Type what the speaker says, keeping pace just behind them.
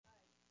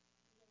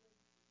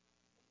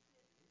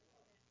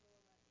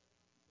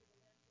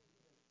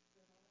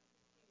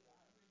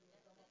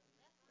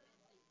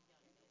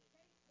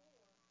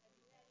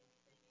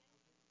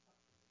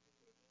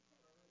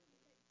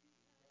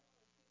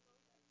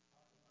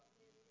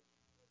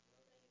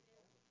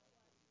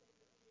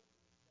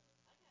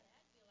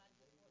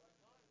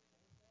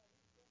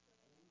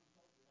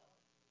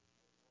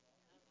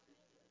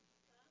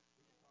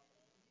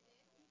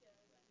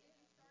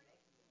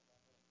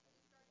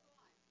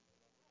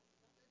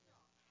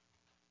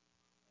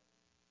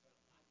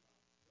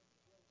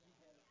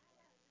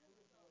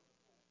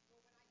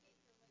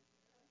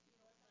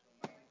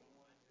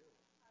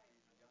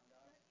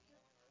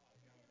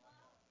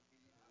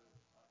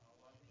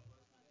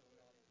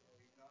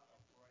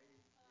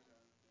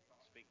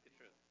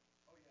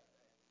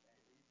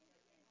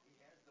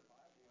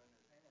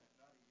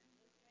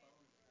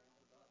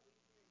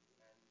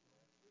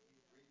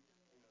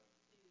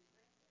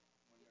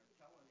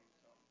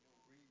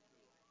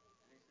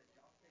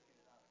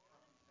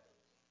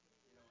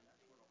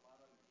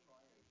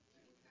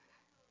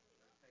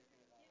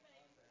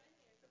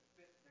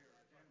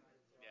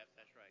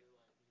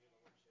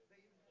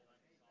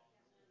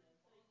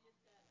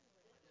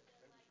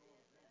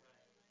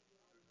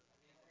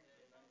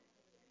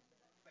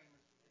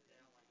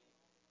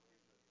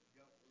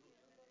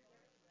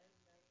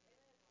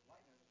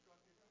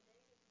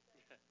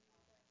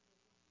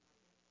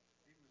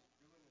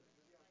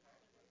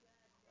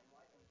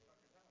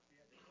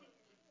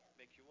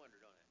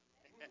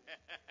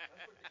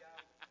That's what the guy,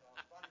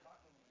 Bonnie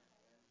Bachman,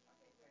 and I can't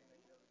think of the name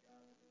of the other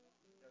guy that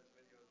does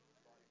videos with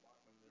Bonnie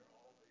Bachman. They're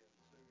all being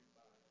sued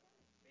by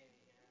Benny Hinn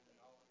and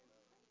all,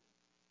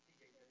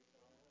 TJ Jakes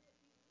and all that.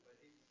 But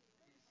he's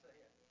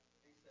saying,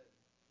 he said,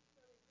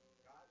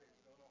 God is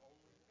going to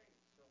only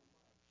take so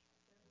much.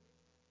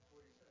 That's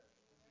what he said.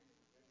 This is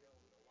the video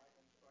with the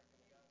lightning striking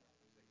the guy.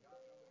 He said,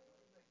 God's only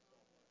going to take so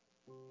much.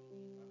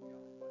 I'm God's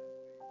mouthpiece,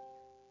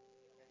 and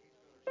he's going to show that he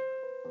is.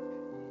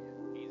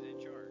 He's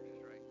in charge, is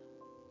right.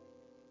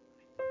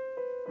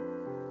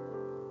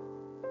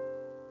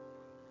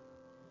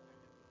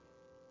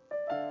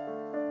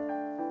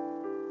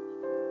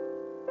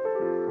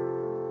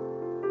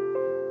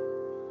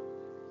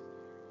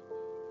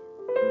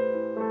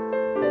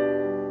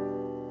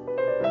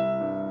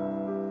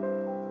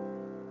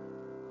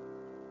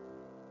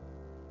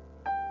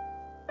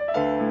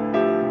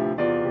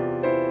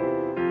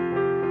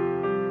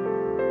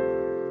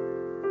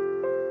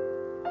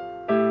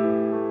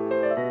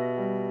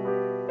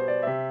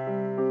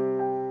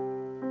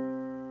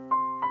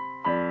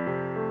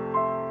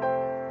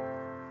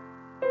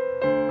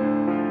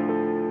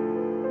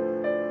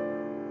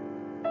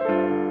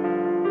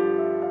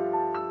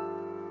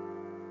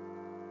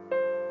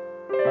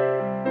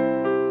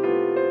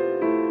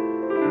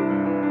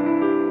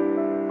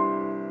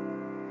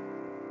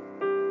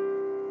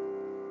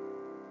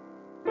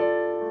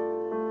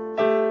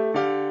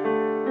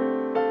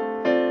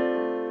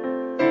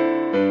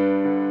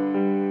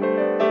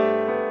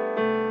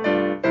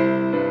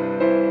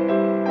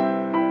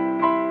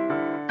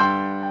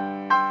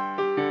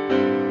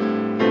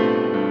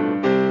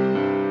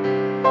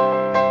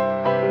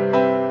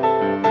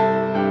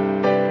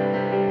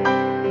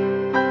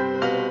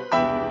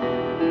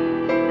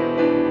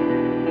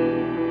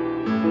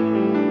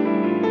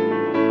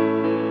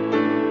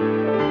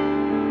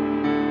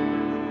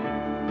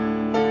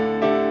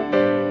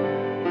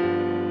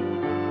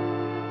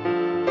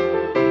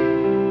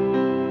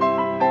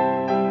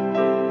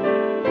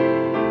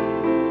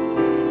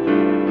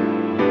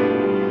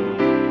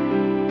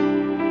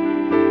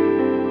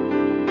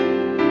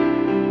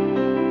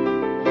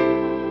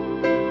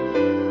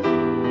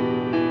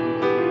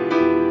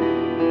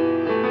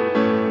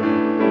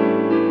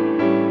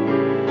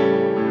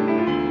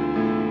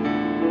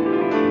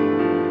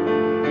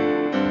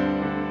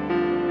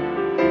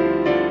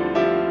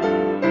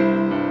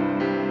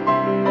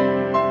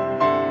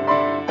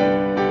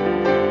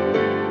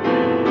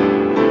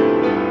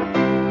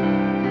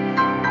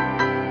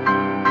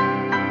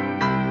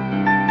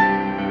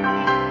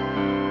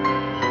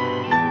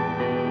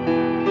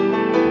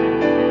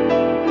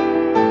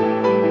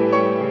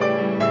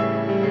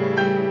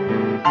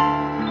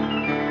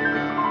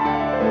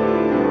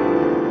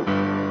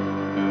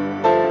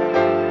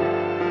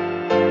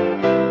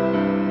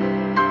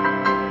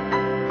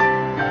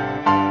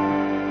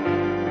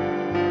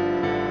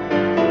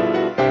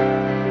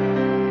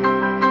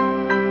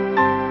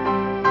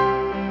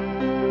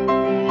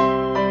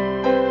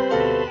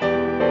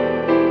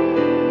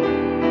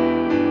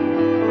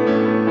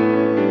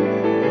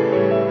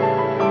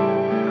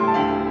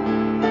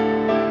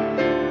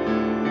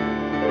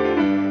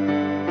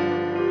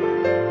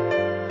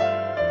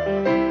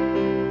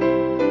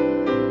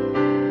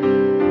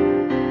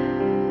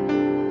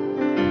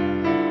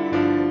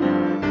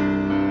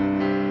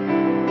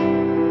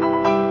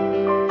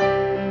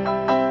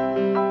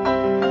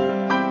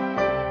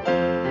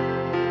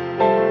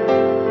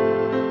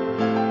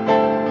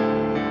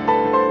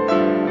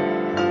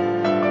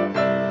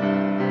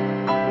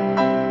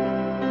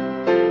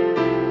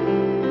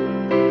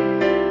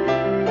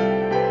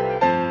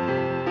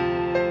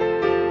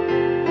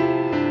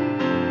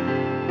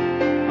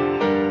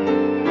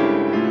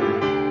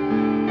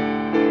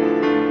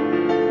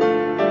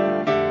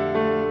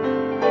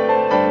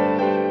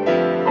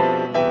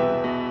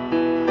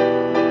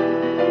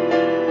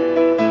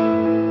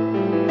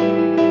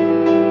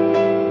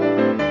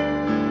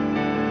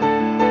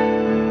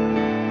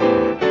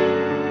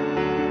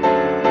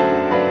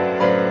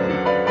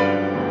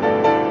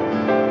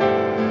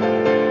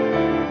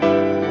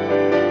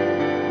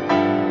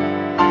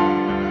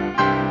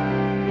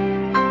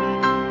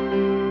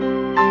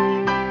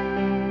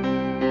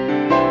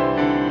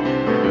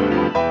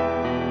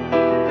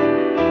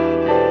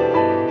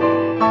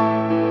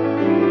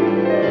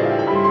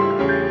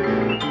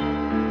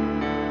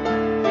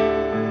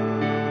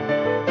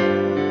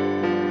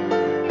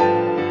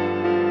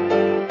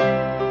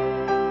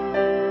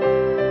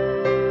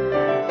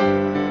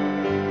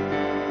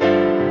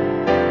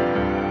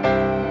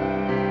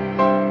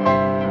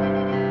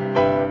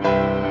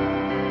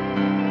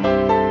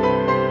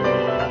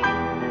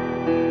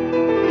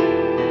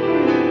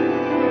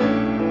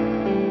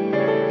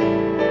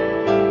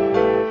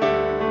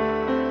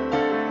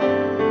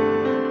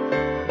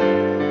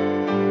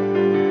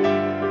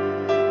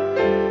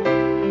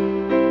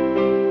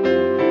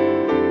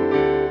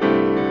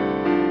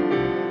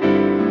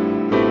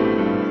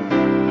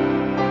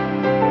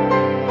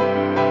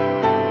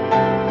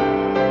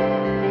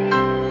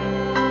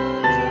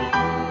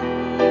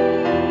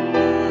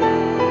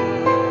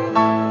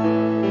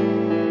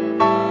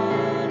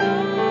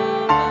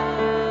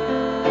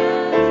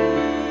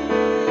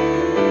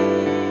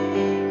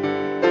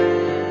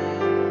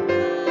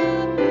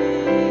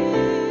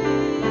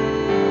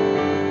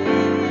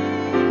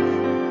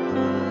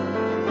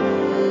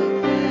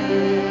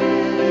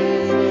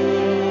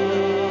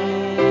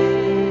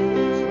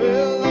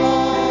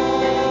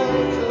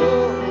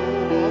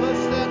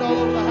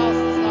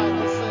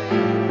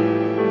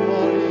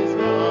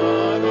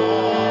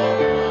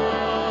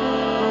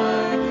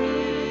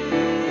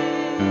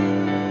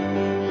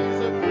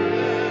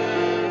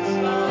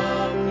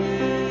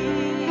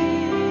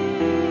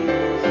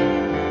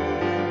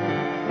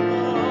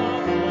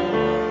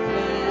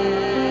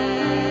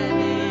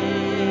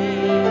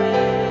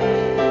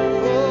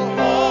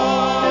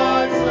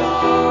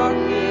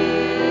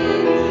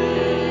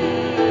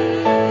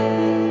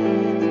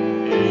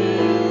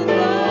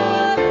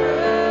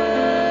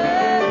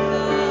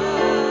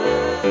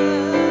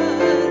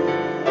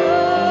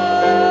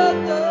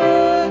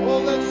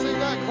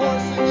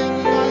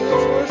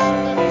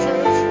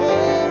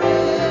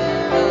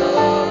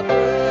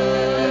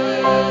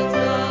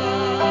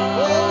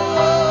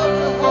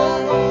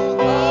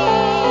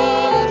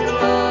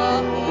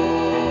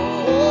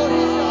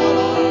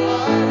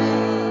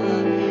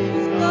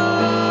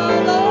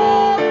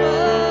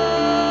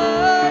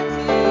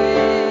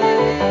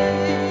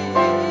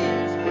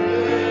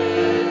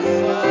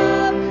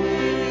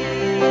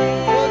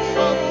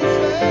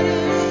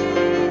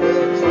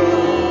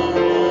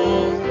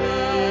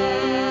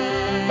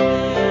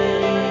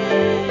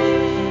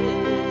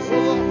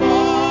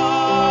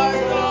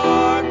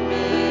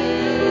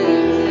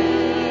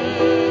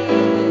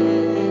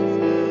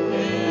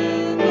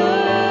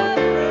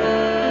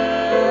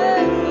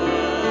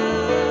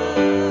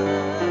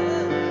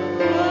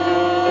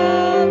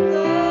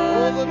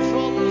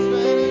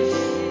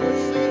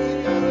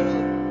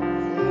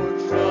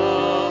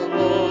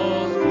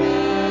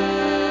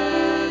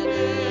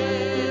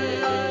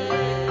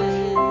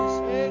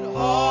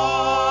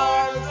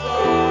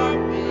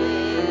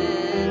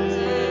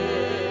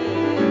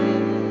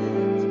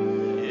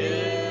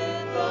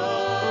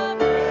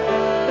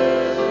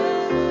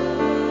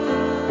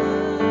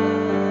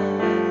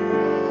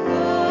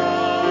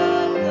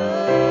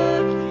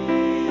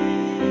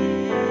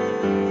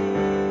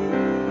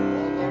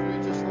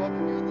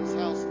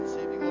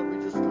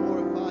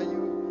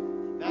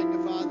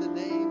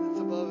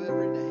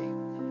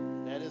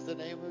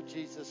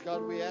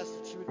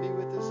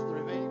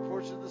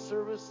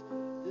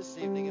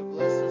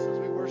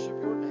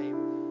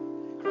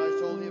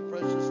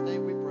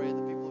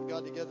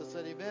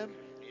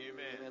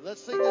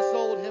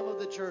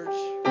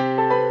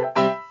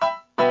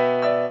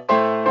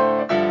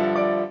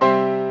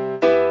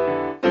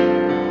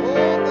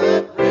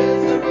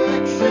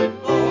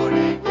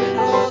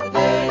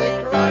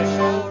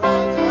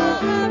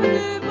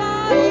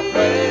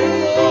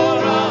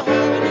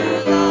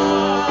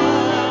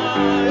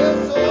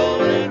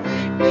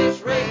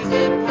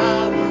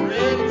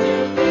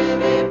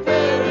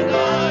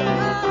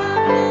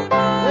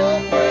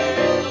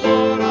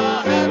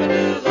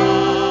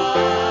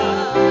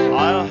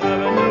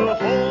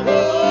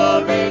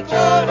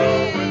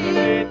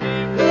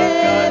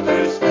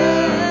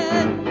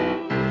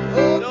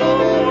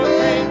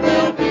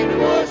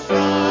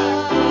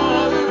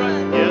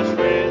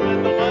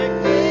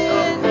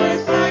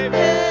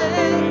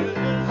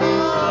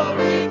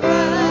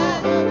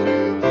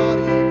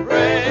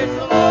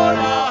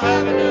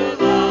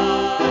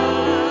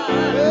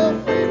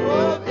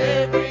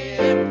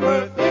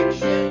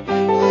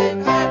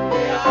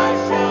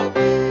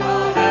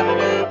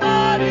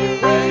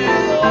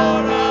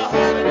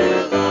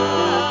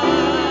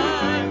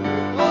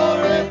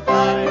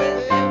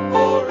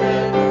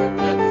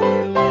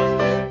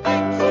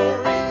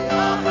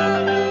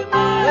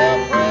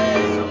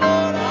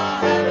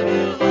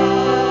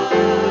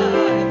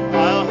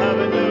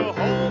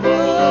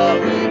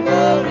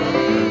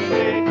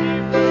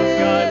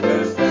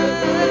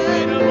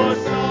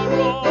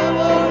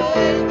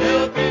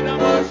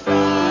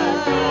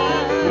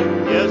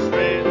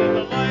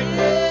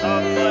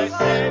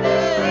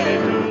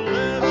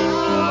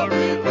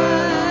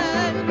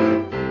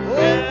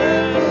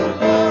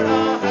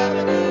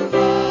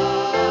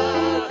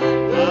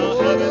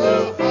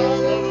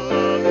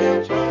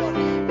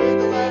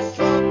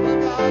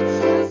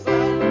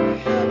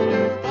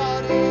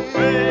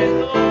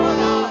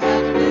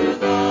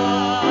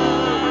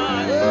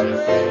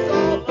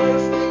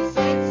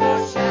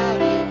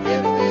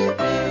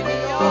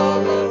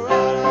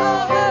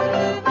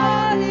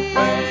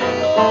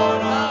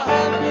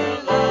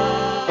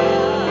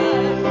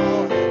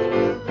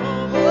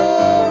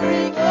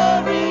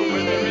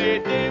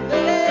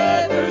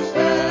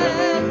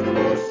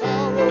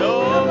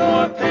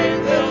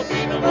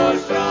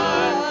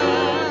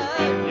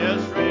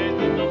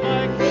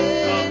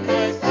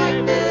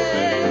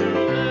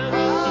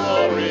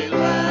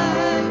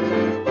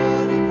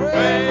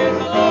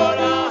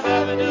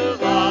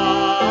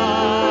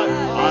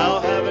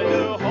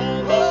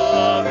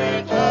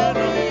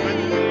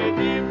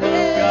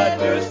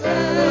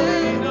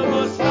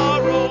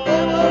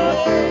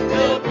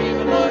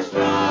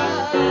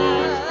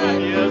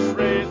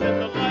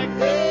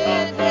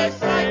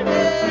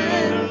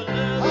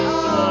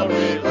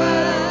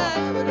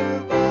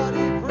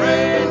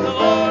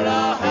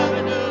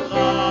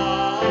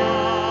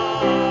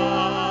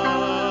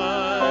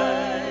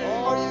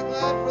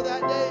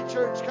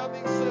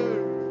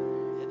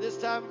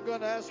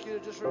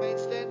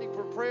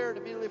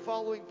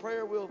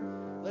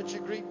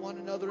 greet one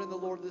another in the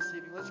Lord this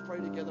evening. Let's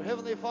pray together.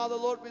 Heavenly Father,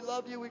 Lord, we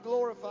love you. We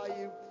glorify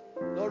you.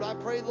 Lord, I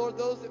pray, Lord,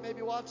 those that may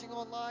be watching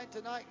online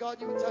tonight,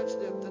 God, you would touch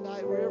them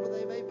tonight, wherever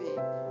they may be.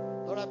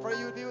 Lord, I pray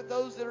you would be with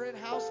those that are in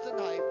house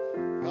tonight.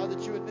 God,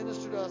 that you would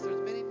minister to us.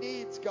 There's many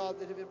needs, God,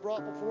 that have been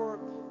brought before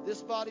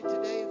this body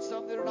today, and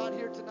some that are not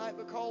here tonight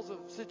because of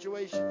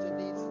situations and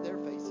needs that they're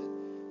facing.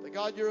 But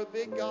God, you're a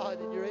big God,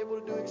 and you're able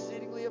to do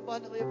exceedingly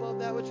abundantly above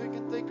that which we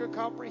can think or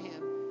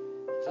comprehend.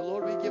 So,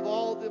 Lord, we give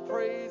all the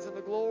praise and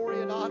the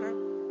glory and honor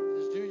that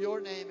is due your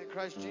name. In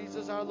Christ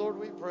Jesus, our Lord,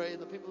 we pray.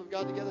 And the people of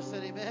God together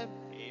said amen.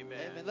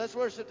 Amen. Amen. Let's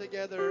worship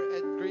together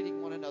and greeting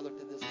one another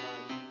to this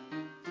time.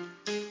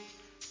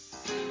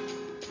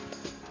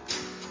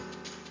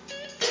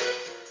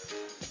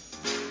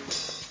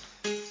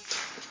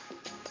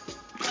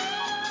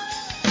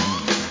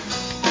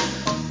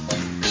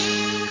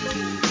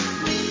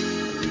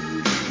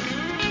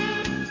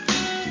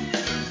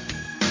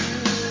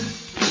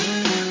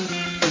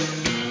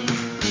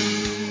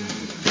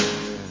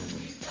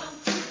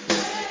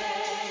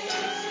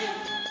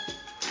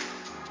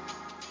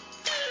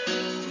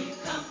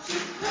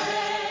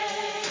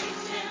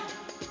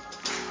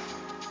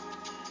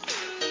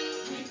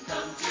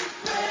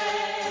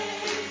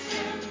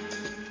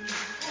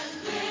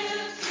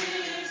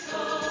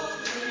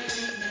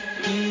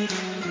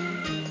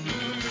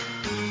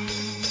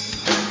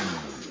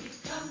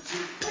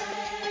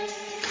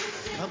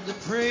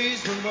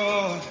 Praise the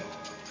Lord.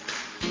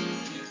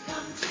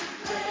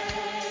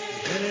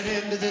 Headed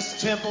into this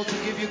temple to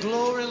give you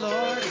glory,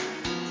 Lord.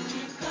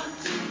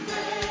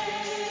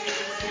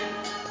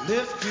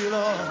 Lift you,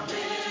 Lord.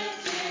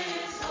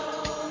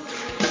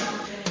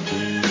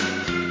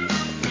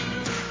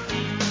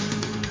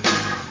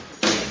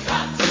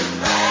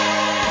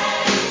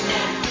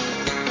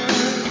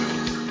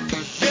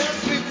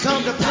 Yes, we've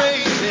come to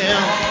praise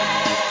Him.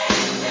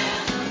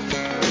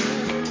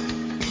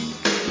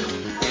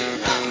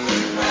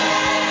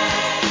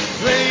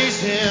 Praise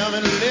Him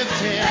and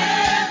lift Him.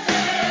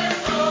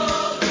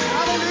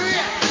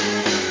 Hallelujah.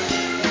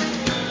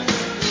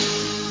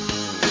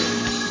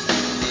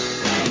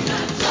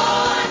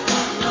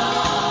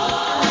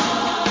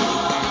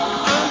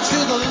 Unto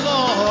the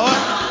Lord.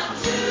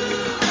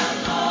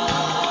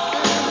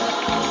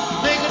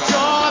 Make a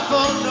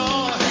joyful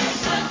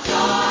noise.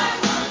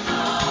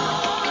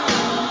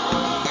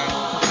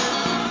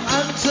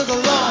 Unto the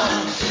Lord.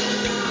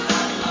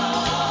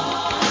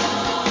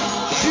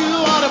 You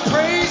ought to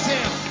praise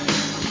Him.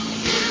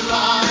 You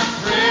ought to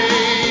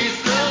praise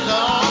the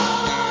Lord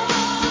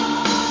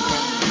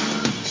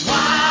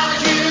while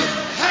you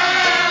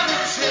have a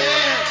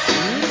chance.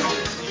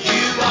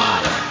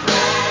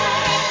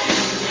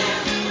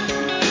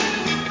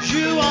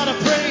 You ought to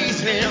praise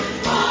Him.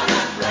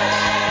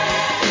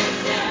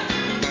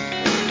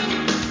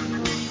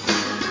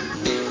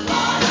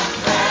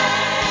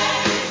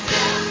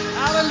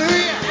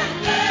 Hallelujah.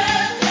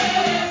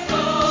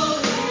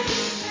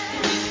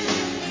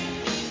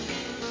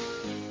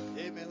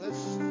 Amen.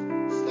 Let's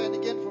stand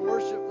again for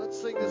worship. Let's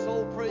sing this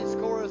old praise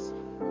chorus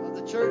of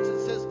the church that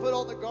says, put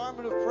on the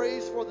garment of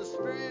praise for the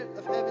spirit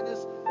of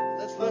heaviness.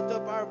 Let's lift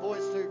up our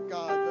voice to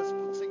God. Let's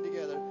sing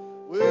together.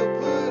 We'll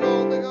put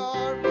on the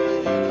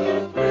garment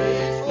of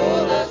praise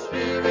for the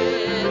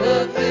spirit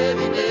of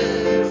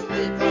heaviness.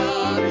 Lift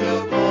up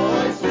your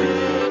voice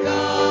to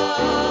God.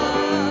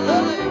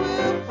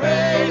 We'll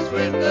praise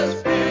with the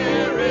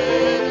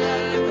spirit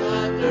and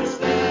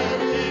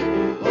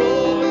understanding.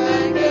 Oh,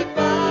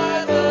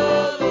 magnify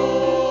the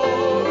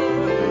Lord.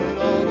 Put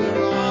on the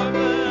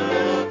garment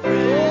of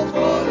praise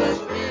for the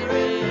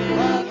spirit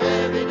of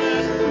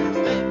heaviness.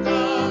 Lift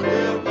up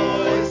your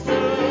voice to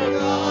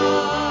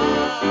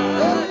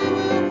God. We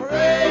will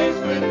praise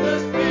with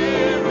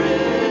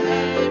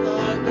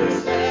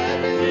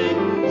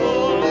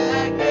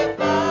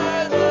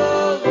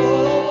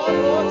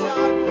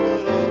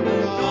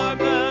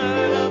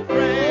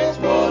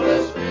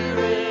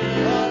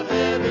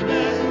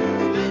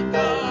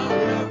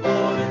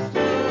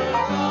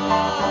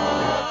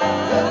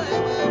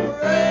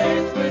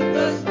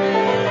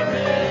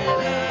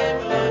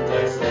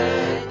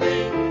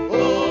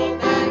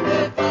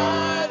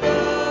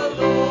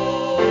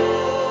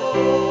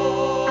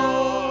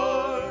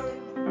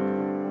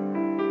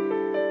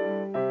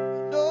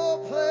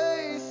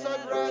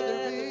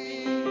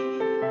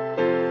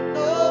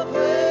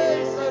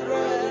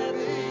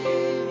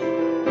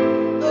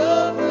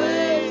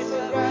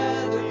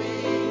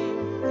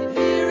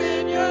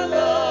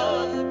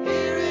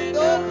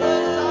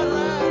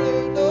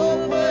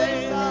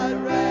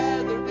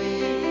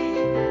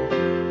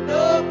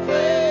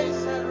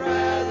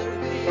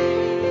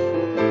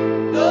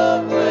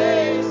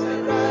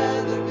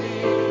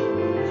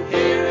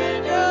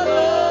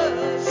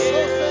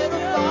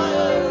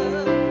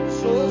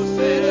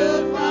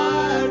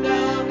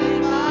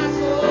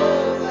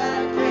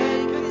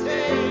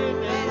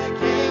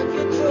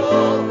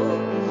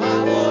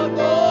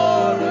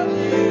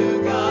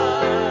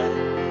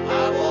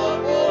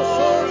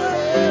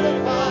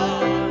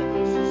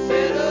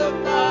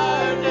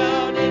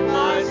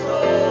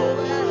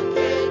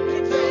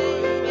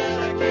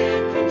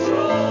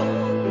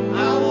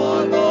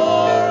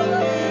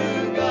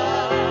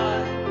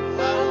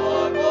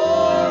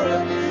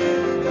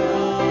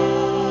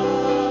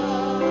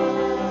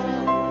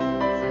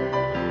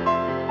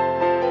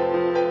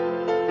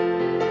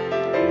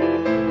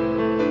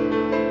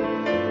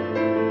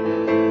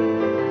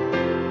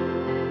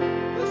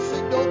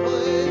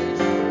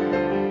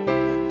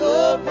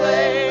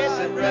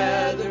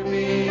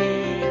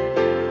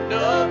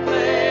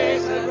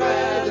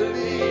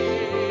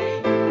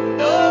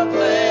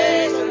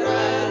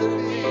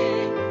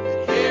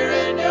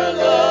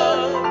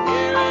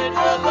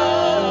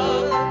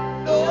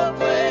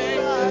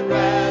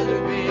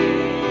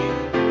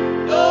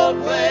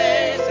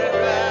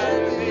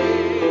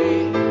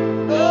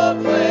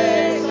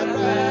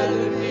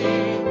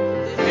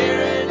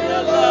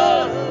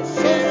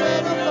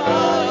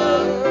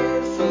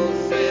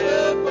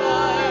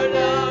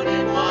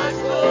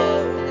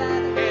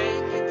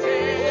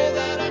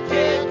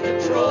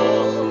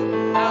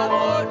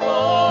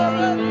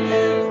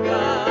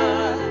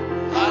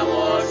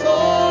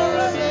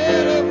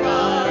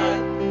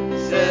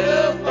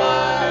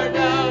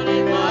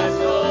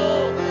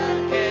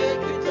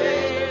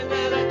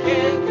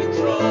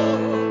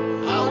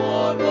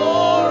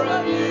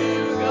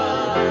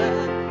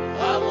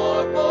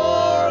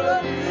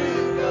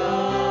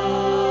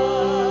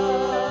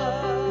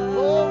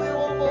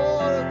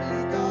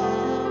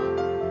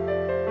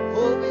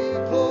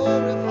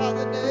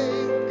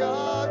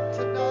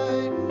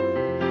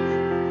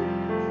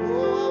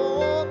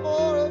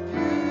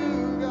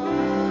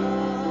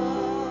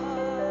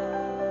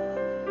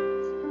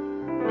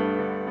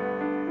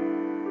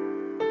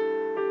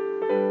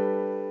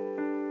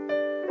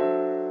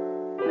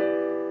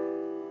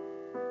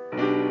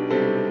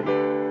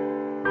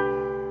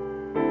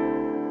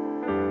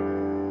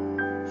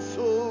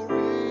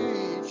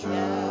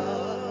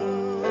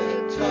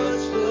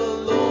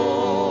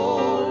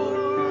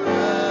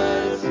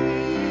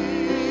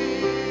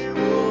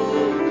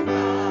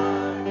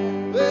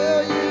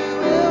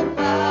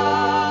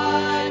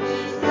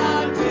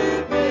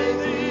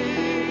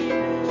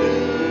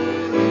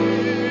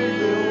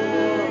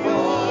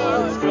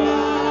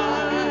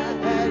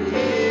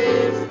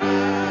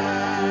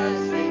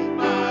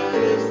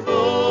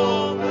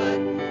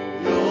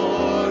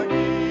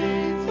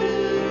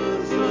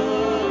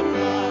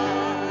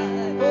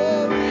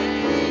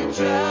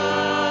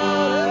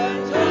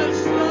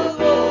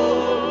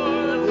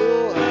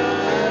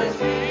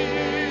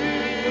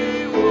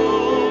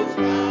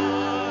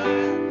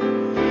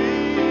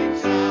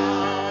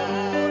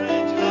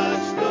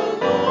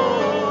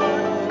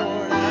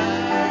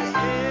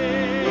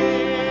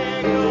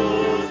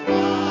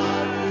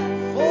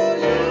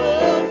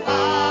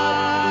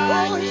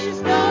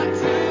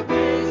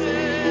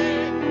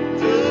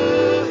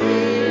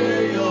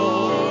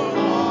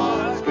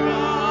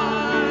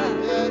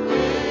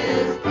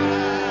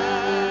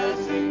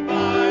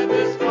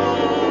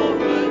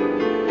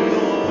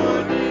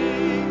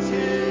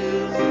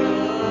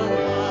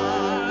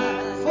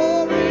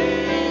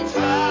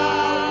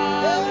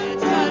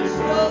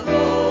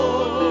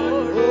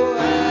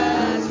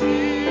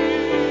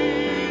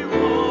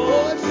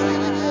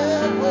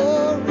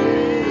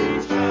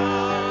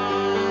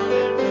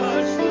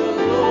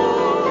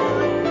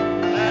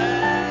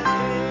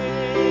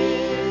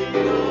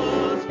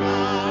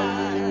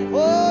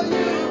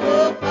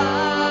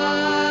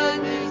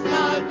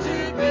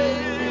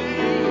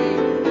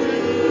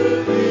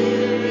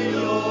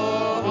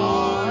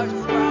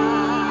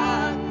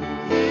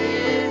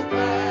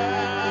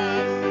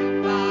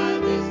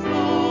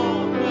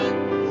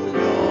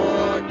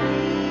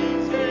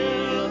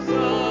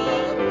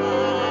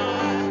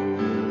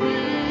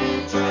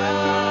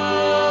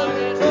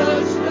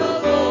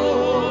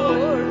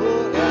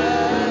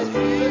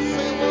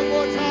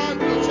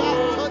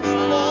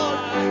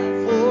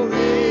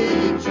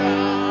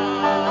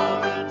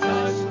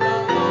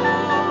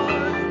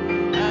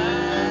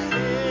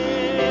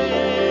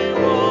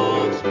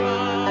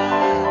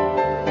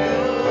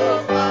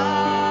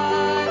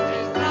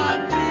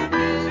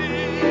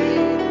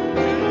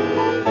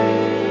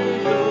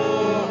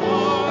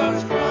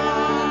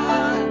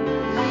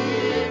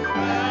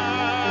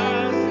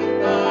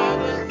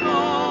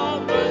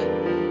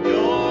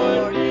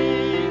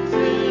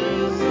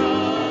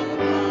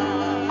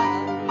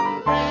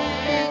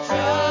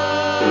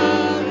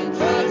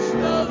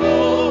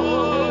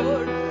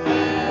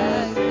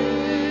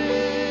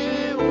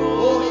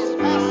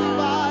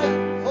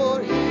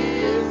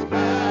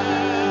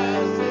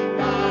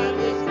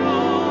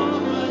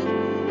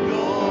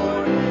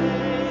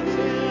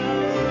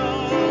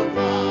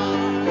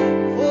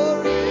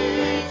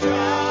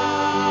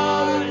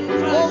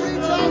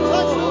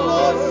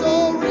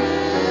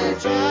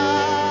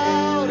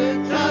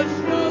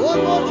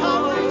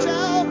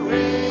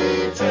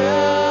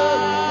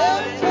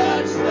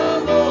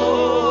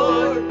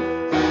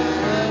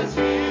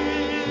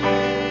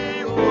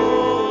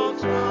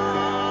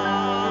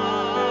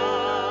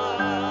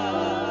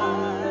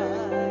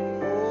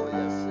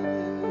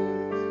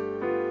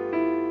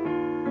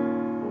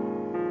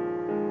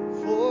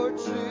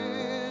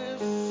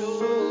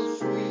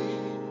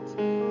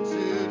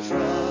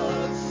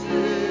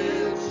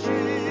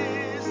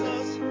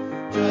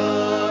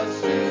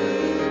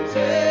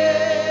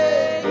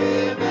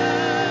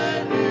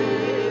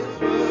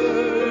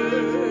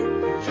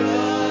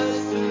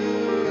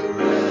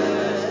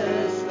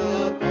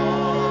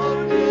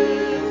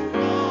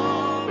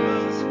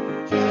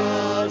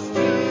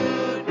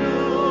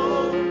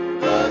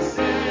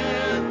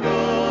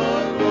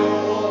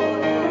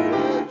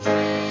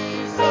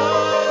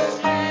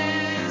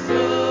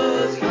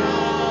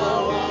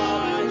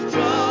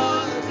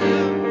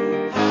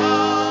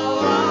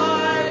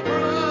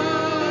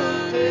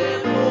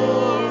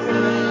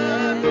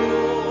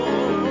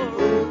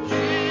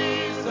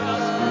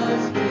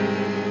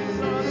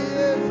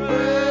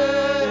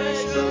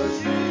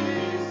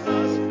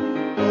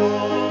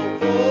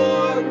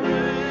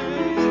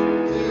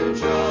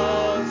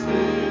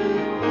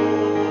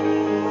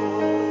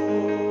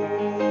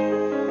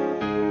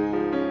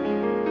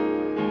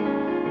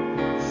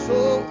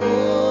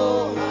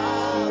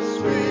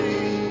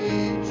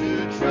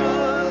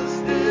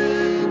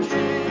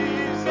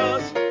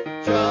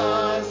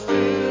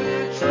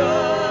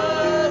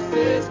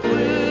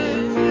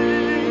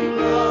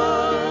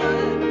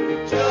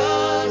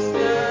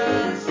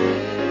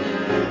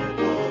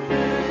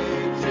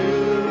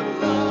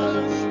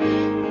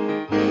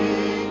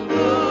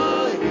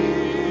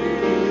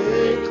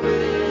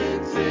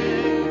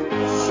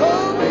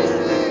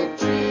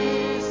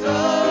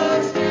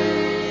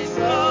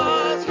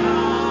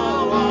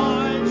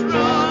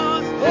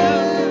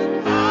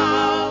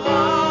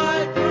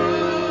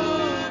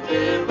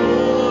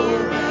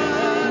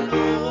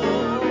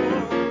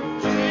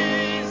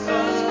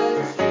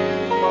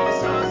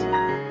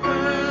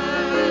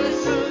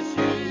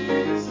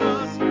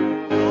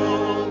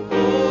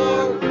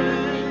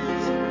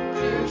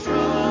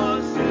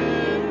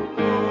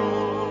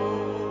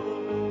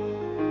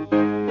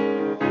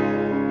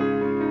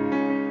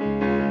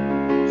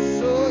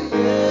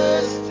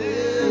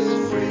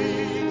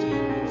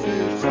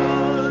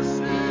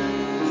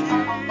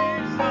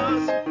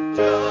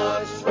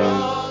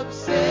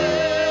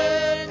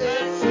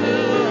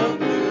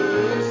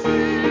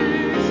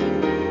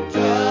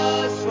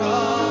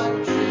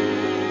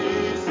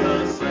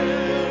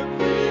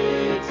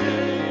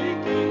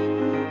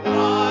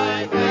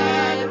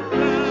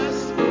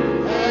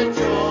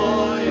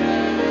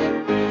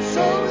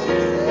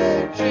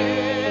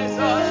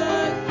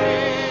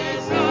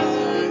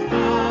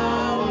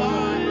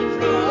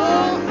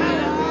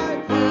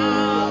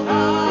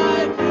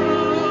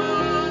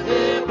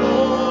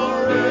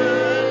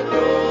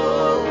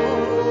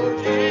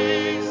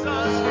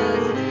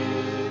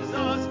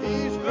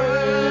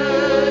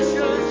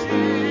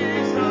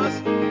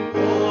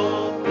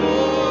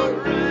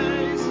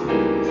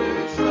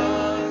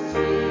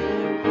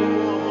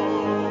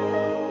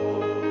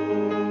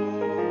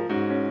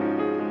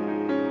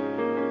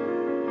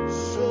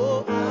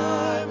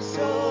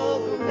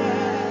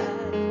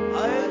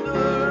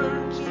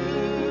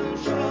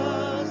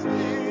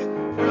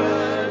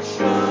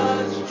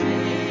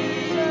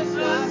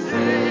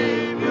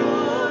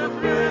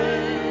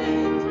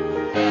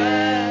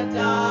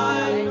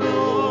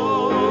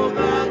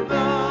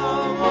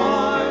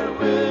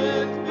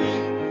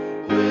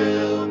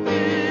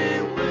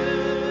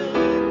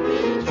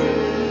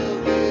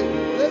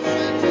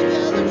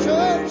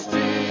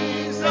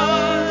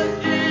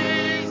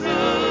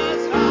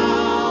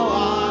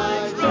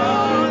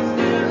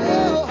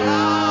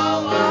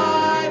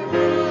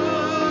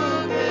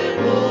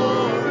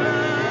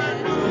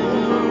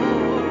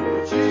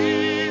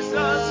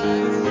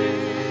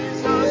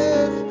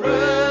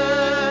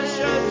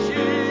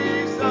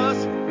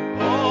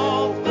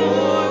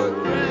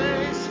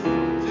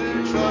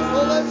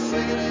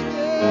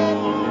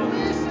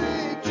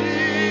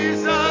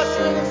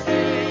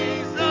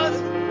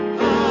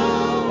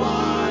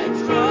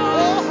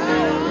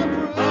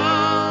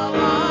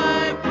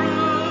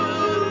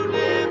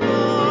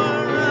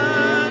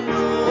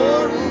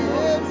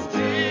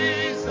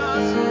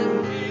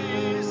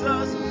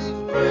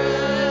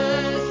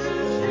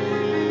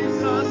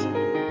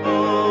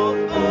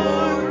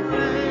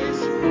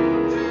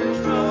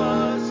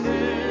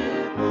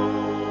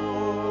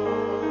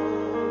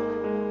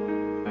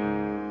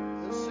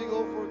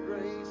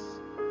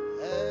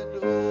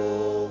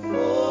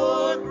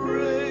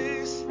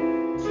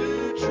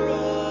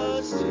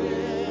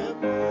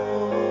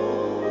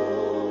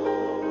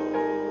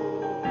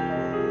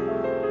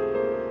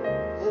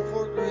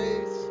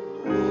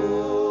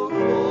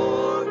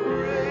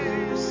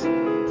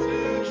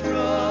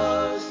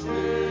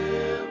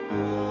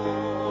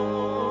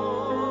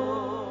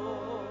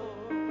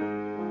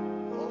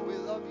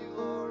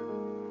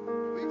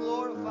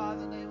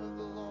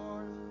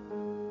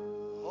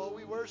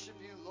worship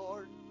you,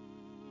 Lord.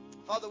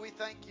 Father, we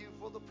thank you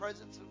for the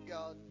presence of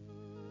God.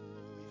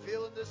 We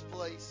feel in this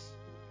place.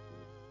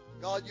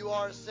 God, you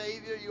are a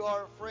Savior. You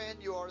are a friend.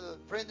 You are the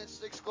friend that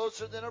sticks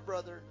closer than a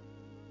brother.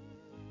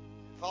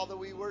 Father,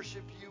 we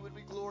worship you and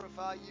we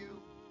glorify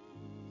you.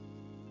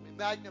 We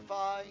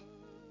magnify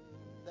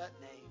that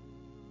name.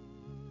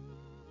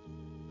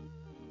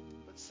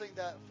 Let's sing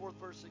that fourth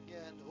verse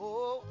again.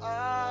 Oh,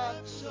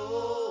 I'm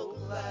so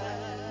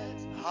glad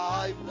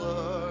I've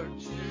learned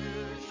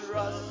to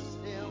trust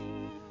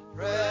him.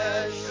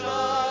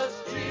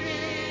 Precious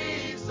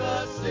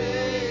Jesus,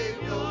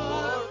 Savior,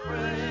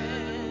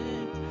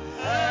 friend.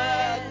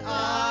 And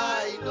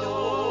I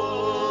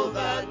know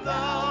that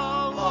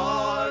thou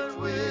art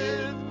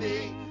with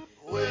me,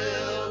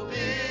 will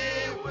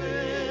be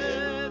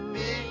with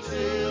me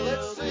too.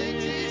 Let's sing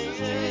Jesus,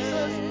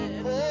 Jesus,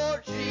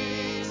 for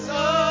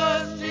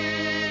Jesus,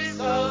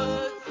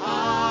 Jesus,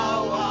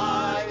 how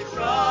I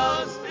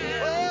trust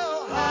him.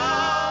 Oh,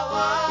 how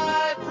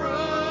I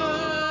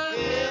prove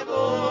him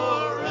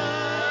o'er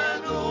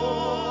and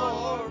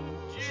o'er.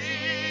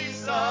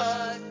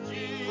 Jesus,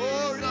 Jesus,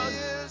 for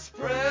his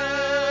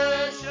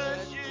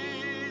precious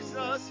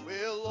Jesus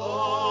will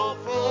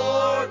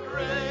offer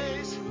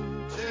grace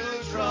to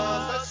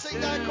trust. Let's sing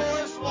that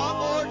chorus one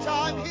more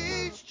time.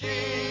 He's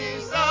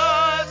Jesus,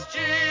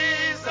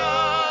 Jesus,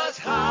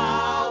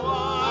 how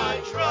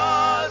I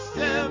trust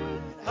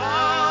him,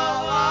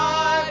 how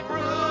I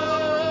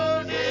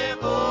prove him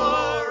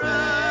o'er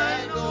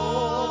and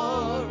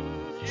o'er.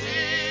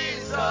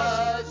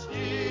 Jesus,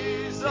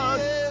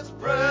 Jesus,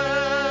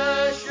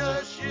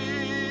 precious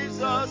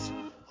Jesus,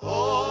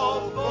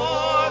 oh,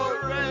 for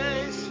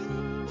grace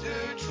to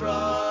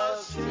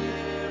trust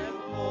him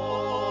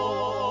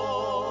more.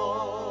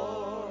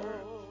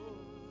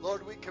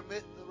 Lord, we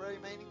commit the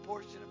remaining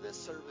portion of this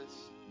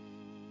service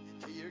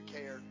into your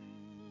care.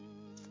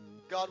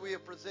 God, we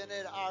have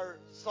presented our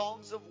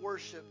songs of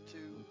worship to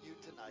you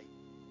tonight.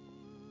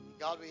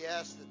 God, we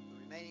ask that the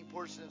remaining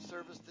portion of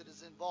service that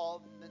is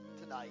involved in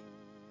tonight,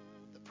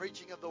 the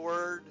preaching of the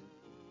word,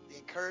 the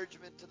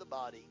encouragement to the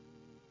body,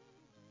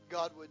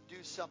 God would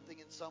do something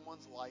in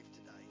someone's life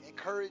tonight.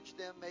 Encourage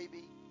them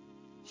maybe,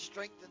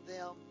 strengthen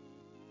them.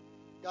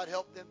 God,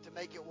 help them to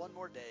make it one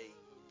more day.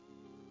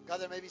 God,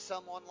 there may be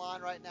some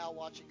online right now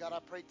watching. God, I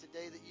pray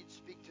today that you'd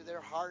speak to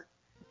their heart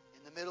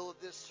in the middle of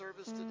this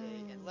service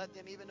today and let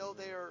them, even though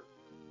they are,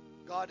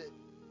 God, at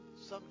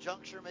some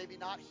juncture, maybe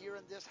not here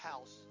in this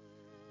house,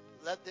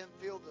 let them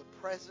feel the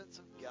presence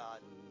of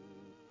God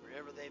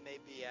wherever they may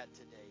be at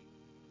today.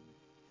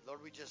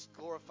 Lord, we just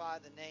glorify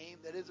the name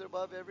that is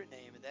above every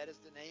name, and that is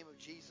the name of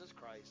Jesus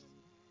Christ.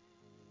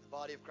 The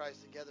body of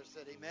Christ together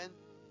said amen. Amen.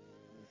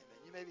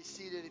 You may be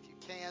seated if you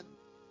can in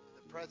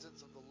the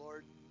presence of the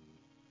Lord.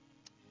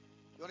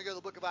 You want to go to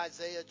the book of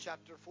Isaiah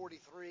chapter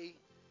 43, and you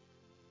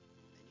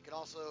can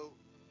also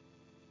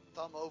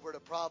thumb over to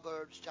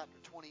Proverbs chapter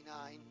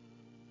 29.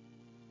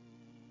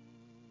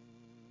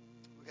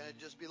 We're going to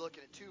just be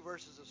looking at 2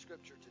 verses of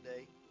Scripture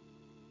today.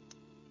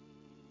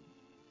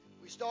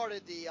 We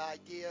started the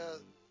idea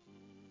of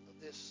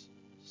this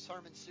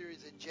sermon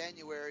series in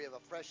January of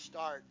a fresh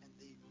start, and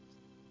the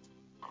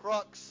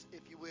crux,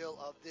 if you will,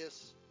 of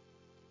this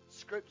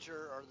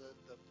Scripture, or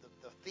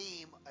the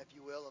theme, if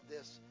you will, of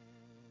this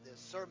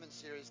sermon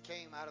series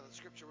came out of the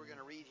Scripture we're going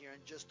to read here in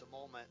just a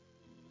moment.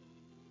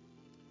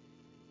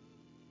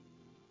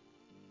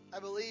 I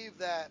believe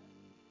that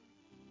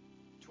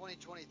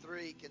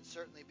 2023 can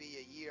certainly be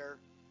a year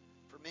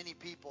for many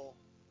people,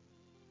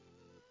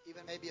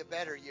 even maybe a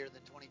better year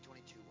than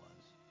 2022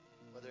 was.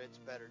 Whether it's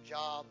better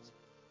jobs,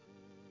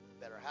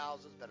 better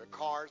houses, better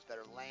cars,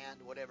 better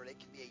land, whatever. It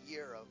can be a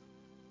year of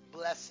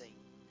blessing,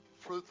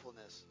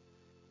 fruitfulness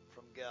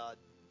from God.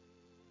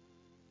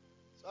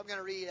 So I'm going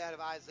to read out of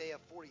Isaiah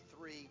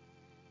 43,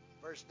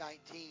 verse 19.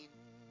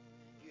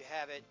 If you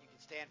have it, you can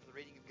stand for the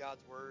reading of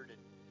God's Word. And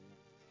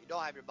if you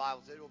don't have your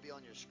Bibles, it will be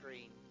on your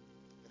screen.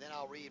 And then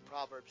I'll read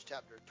Proverbs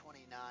chapter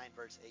 29,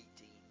 verse 18.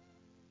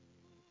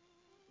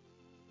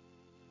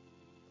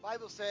 The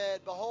Bible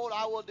said, "Behold,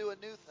 I will do a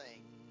new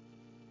thing.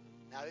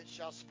 Now it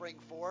shall spring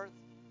forth.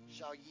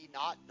 Shall ye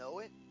not know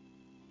it?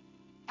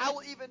 I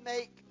will even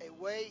make a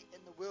way in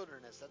the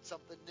wilderness." That's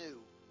something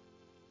new.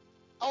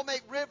 "I'll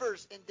make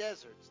rivers in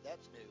deserts."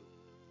 That's new.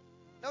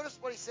 Notice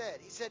what he said.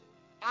 He said,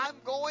 I'm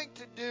going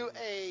to do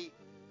a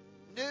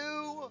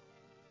new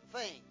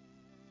thing.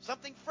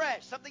 Something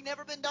fresh. Something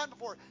never been done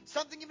before.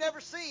 Something you've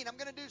never seen. I'm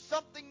going to do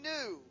something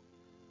new.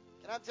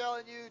 And I'm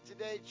telling you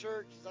today,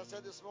 church, as I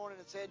said this morning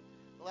and said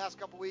the last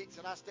couple weeks,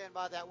 and I stand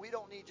by that, we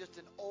don't need just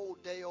an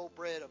old day-old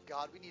bread of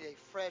God. We need a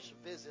fresh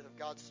visit of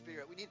God's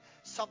Spirit. We need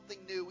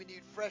something new. We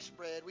need fresh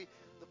bread.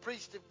 The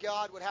priest of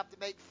God would have to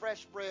make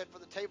fresh bread for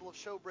the table of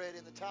showbread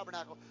in the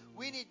tabernacle.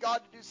 We need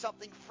God to do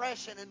something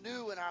fresh and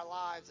anew in our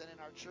lives and in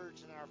our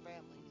church and in our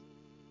families.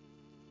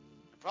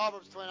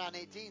 Proverbs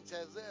 29:18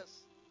 says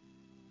this: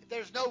 if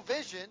there's no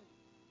vision,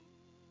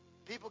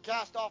 people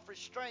cast off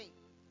restraint.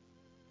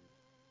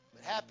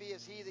 But happy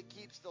is he that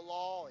keeps the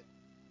law, and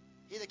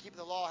he that keepeth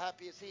the law,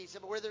 happy is he. He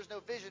said, but where there's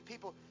no vision,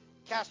 people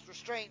cast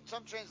restraint.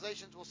 Some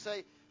translations will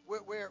say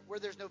where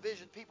there's no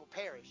vision, people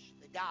perish.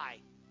 They die.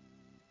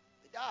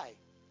 They die.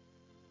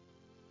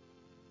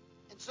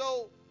 And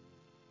so,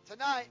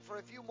 tonight, for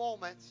a few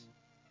moments,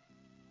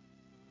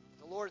 with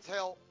the Lord's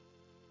help,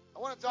 I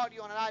want to talk to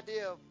you on an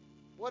idea of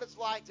what it's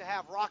like to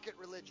have rocket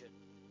religion.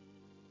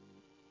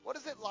 What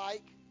is it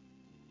like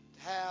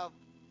to have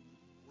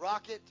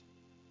rocket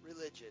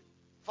religion?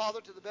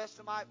 Father, to the best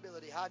of my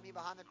ability, hide me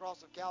behind the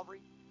cross of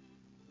Calvary.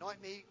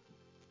 Anoint me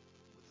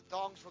with the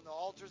thongs from the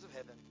altars of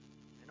heaven.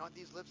 Anoint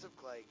these lips of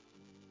clay.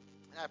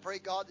 And I pray,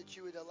 God, that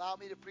you would allow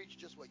me to preach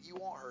just what you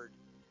want heard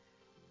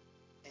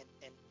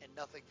and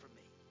nothing from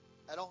me.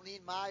 I don't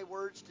need my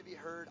words to be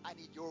heard. I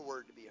need your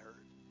word to be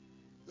heard.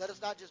 Let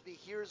us not just be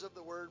hearers of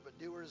the word, but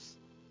doers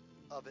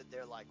of it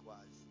there likewise.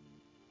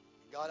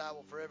 And God, I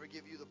will forever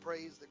give you the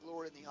praise, the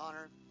glory, and the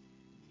honor.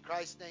 In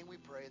Christ's name we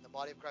pray. In the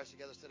body of Christ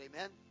together said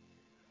amen.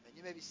 And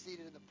you may be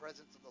seated in the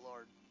presence of the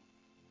Lord.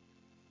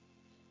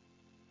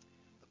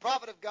 The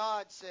prophet of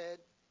God said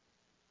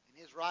in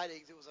his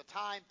writings, it was a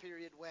time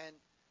period when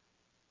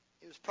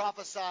he was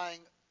prophesying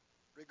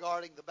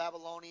regarding the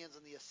Babylonians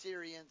and the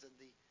Assyrians and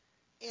the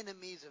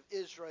enemies of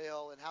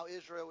Israel, and how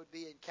Israel would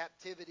be in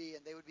captivity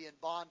and they would be in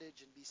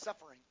bondage and be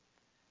suffering.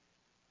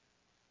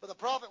 But the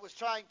prophet was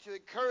trying to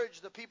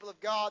encourage the people of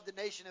God, the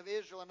nation of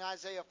Israel, in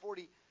Isaiah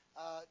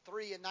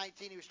 43 and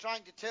 19. He was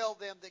trying to tell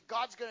them that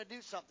God's going to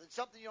do something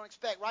you don't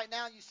expect. Right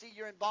now you see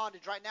you're in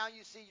bondage. Right now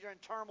you see you're in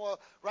turmoil.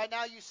 Right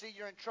now you see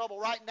you're in trouble.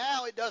 Right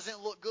now it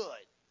doesn't look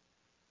good.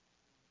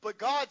 But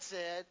God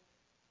said,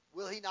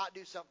 will he not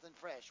do something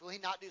fresh? Will he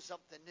not do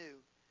something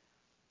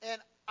new? And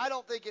I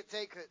don't think it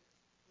takes,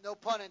 no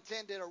pun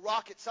intended, a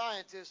rocket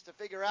scientist to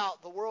figure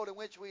out the world in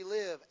which we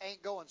live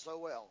ain't going so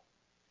well.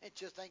 It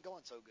just ain't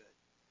going so good.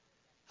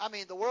 I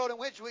mean, the world in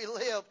which we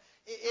live,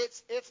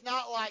 it's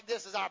not like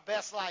this is our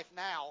best life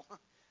now.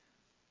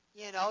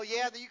 You know,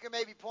 yeah, you can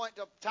maybe point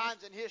to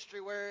times in history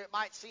where it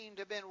might seem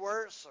to have been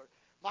worse or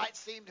might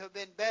seem to have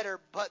been better,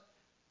 but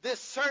this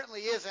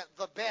certainly isn't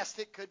the best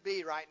it could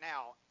be right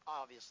now,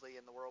 obviously,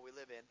 in the world we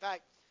live in. In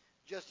fact,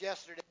 just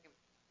yesterday,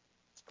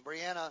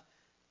 Brianna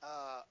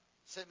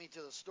sent me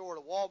to the store,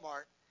 to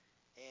Walmart,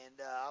 and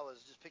I was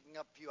just picking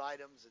up a few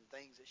items and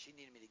things that she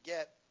needed me to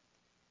get.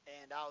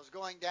 And I was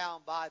going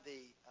down by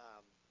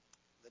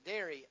the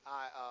dairy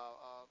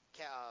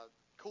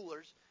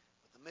coolers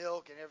with the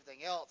milk and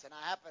everything else, and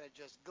I happened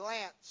to just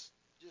glance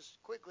just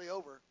quickly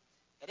over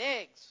at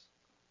eggs.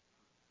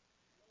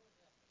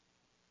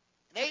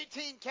 An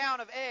 18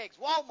 count of eggs,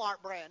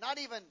 Walmart brand, not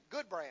even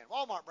good brand,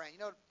 Walmart brand. You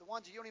know, the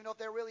ones you don't even know if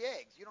they're really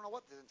eggs. You don't know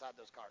what's inside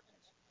those cartons.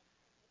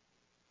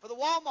 For the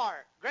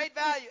Walmart, great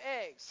value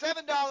eggs,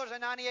 $7.98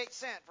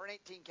 for an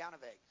 18 count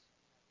of eggs.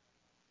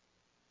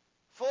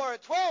 For a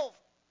 12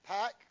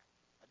 pack,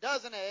 a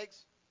dozen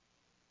eggs,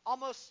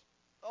 almost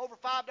over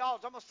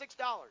 $5, almost $6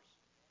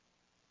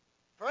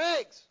 for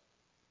eggs.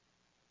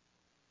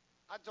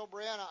 I told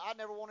Brianna I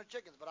never wanted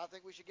chickens, but I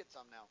think we should get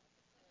some now.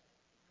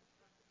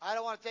 I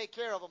don't want to take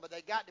care of them, but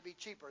they got to be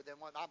cheaper than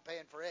what I'm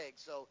paying for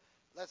eggs. So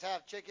let's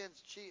have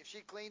chickens. If she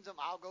cleans them,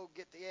 I'll go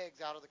get the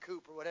eggs out of the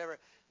coop or whatever.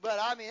 But,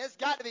 I mean, it's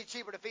got to be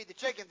cheaper to feed the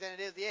chickens than it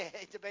is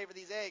to pay for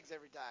these eggs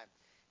every time.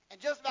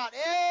 And just about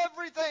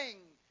everything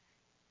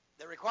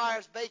that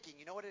requires baking,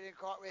 you know what it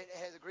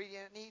has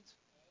ingredient it needs?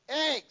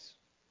 Eggs.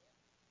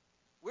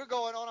 We're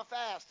going on a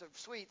fast of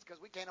sweets because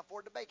we can't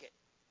afford to bake it.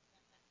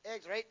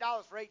 Eggs are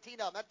 $8 for 18 of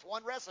them. That's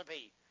one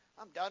recipe.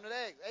 I'm done with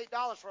eggs.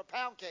 $8 for a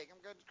pound cake.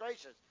 I'm goodness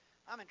gracious.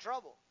 I'm in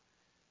trouble.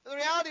 But the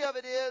reality of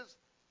it is,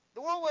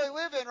 the world we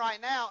live in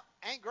right now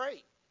ain't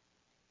great.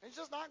 It's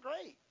just not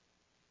great.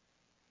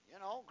 You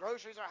know,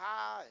 groceries are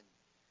high, and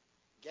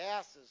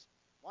gas is,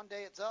 one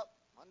day it's up,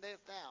 one day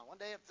it's down, one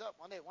day it's up,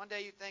 one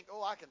day you think,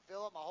 oh, I can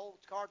fill up my whole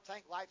car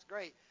tank, life's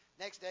great.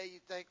 Next day you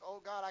think,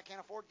 oh, God, I can't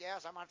afford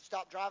gas, I'm going to have to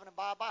stop driving and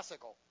buy a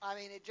bicycle. I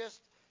mean, it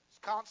just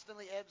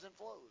constantly ebbs and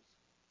flows.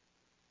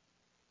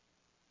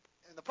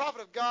 And the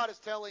prophet of God is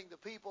telling the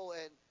people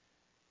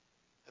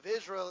of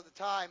Israel at the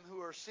time,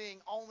 who are seeing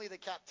only the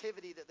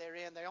captivity that they're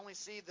in. They only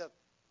see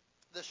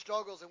the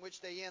struggles in which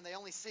they're in. They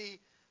only see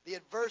the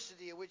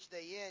adversity in which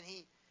they're in.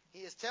 He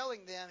is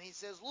telling them, he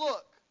says,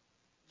 look,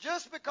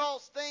 just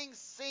because things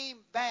seem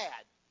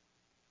bad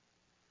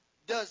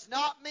does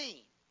not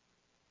mean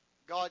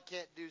God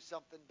can't do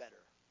something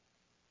better.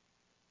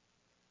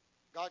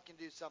 God can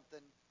do something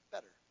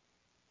better.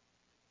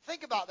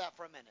 Think about that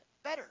for a minute.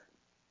 Better.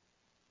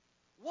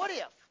 What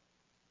if,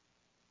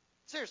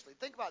 seriously,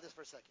 think about this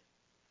for a second.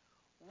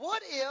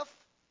 What if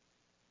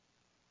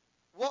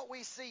what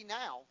we see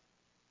now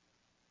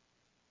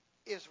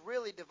is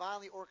really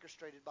divinely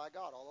orchestrated by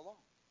God all along?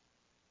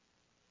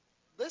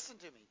 Listen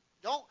to me.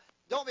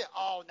 Don't be,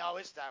 oh, no,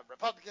 it's the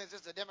Republicans,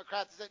 it's the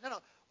Democrats. No.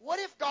 What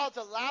if God's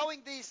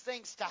allowing these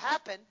things to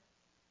happen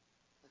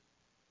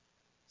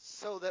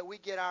so that we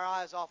get our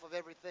eyes off of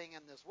everything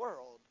in this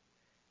world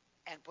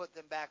and put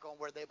them back on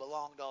where they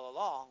belonged all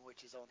along,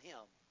 which is on Him?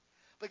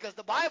 Because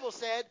the Bible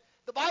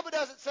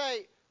doesn't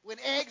say when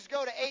eggs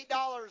go to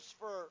 $8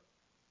 for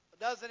a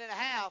dozen and a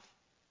half,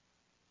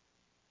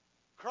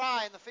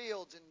 cry in the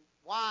fields and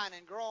whine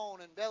and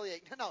groan and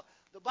bellyache. No.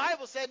 The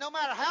Bible said no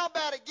matter how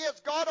bad it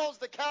gets, God owns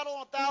the cattle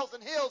on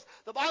 1,000 hills.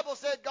 The Bible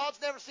said God's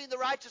never seen the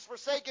righteous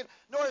forsaken,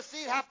 nor his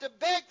seed have to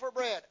beg for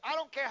bread. I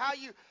don't care how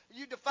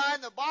you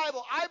define the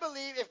Bible. I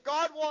believe if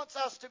God wants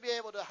us to be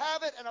able to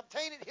have it and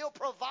obtain it, he'll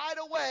provide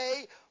a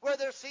way where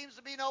there seems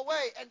to be no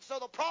way. And so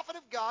the prophet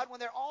of God,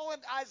 when they're all in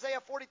Isaiah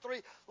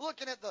 43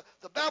 looking at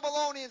the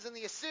Babylonians and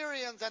the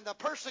Assyrians and the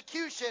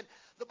persecution,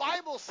 the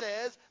Bible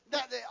says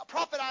that the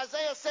prophet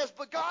Isaiah says,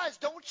 but guys,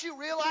 don't you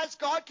realize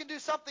God can do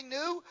something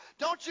new?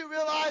 Don't you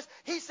realize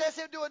he says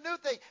he'll do a new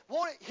thing?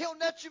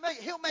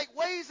 He'll make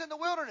ways in the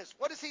wilderness.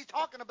 What is he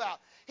talking about?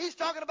 He's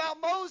talking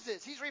about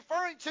Moses. He's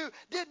referring to,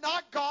 did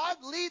not God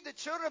lead the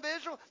children of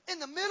Israel in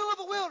the middle of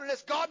a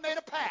wilderness? God made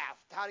a path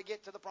how to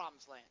get to the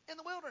promised land in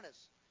the wilderness.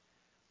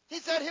 He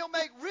said he'll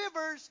make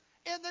rivers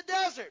in the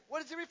desert.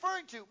 What is he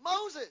referring to?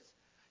 Moses.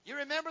 You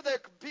remember the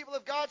people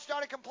of God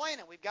started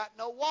complaining. We've got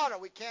no water.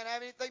 We can't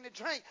have anything to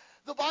drink.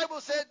 The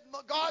Bible said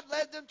God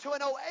led them to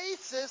an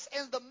oasis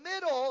in the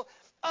middle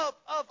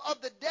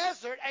of the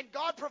desert, and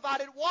God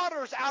provided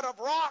waters out of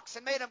rocks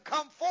and made them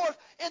come forth.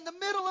 In the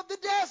middle of the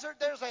desert,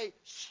 there's a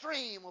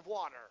stream of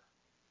water.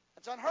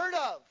 That's unheard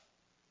of.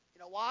 You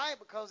know why?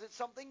 Because it's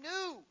something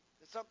new.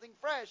 It's something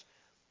fresh.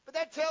 But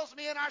that tells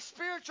me in our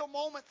spiritual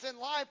moments in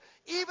life,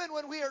 even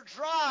when we are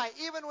dry,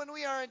 even when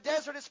we are in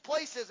desertous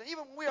places, and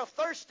even when we are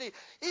thirsty,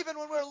 even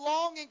when we're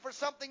longing for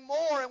something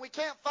more and we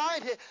can't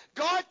find it,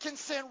 God can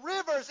send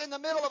rivers in the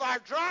middle of our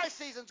dry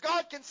seasons.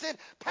 God can send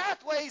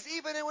pathways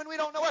even when we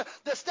don't know it.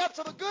 The steps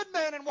of a good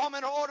man and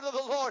woman are ordered of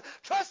the Lord.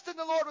 Trust in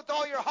the Lord with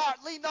all your heart.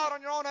 Lean not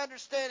on your own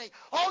understanding.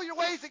 All your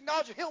ways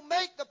acknowledge him. He'll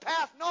make the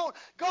path known.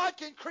 God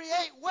can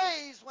create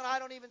ways when I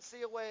don't even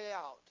see a way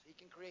out. He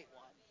can create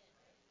one.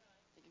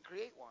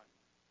 Create one.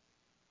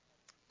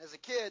 As a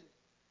kid,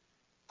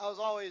 I was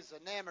always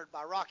enamored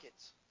by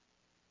rockets.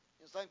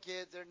 You know, some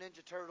kids, they're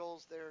Ninja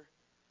Turtles, they're,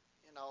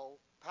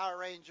 Power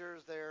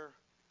Rangers, they're,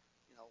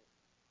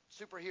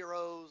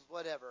 superheroes,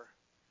 whatever.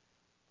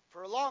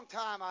 For a long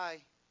time, I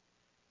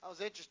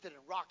was interested in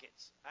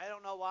rockets. I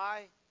don't know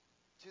why.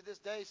 To this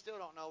day, still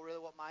don't know really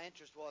what my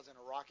interest was in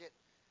a rocket.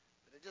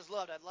 But I just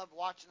loved it. I loved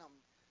watching them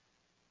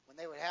when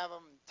they would have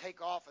them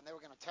take off and they were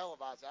going to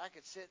televise it. I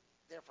could sit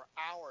there for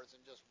hours and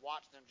just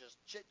watch them just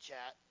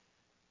chit-chat,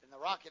 and the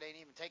rocket ain't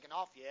even taken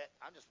off yet.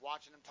 I'm just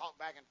watching them talk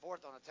back and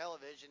forth on the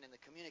television and the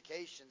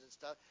communications and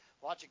stuff,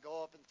 watch it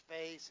go up in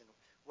space and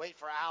wait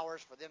for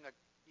hours for them to,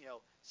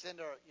 send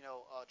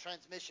a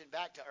transmission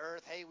back to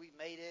Earth. Hey, we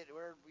made it.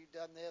 We've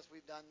done this.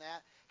 We've done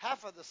that.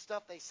 Half of the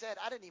stuff they said,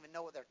 I didn't even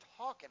know what they're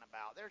talking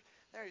about. They're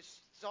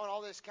throwing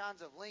all this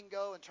kinds of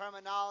lingo and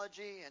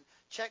terminology and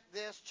check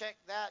this, check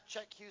that,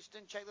 check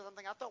Houston, check this. I'm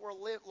thinking, I thought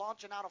we're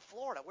launching out of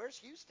Florida. Where's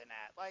Houston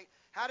at? Like,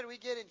 how did we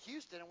get in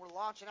Houston and we're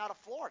launching out of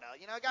Florida?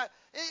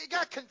 It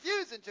got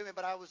confusing to me,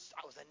 but I was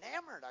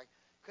enamored. I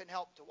couldn't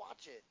help to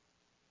watch it.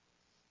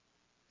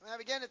 And I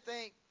began to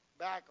think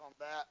back on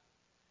that.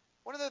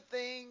 One of the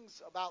things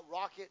about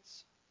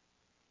rockets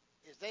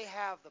is they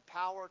have the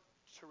power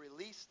to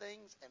release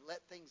things and let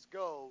things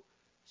go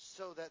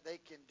so that they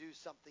can do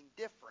something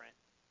different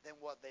than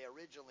what they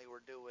originally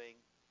were doing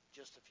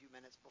just a few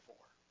minutes before.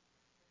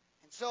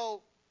 And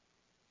so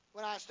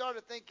when I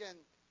started thinking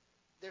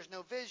there's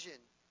no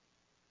vision,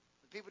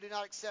 people do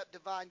not accept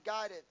divine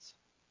guidance,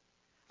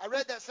 I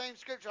read that same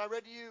scripture I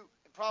read to you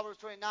in Proverbs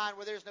 29,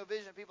 where there's no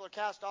vision, people are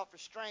cast off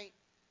restraint.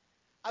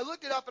 I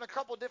looked it up in a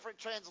couple different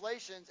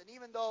translations, and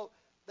even though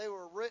they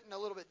were written a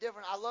little bit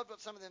different, I loved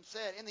what some of them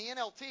said. In the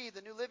NLT,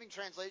 the New Living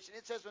Translation,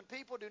 it says when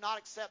people do not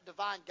accept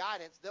divine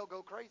guidance, they'll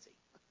go crazy.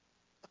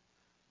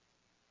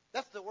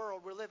 That's the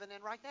world we're living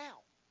in right now.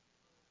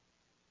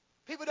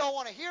 People don't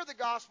want to hear the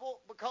gospel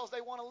because they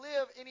want to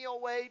live any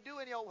old way, do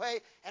any old way,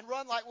 and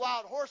run like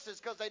wild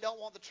horses because they don't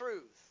want the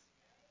truth.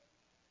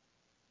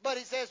 But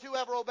he says,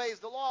 whoever obeys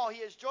the law, he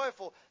is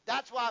joyful.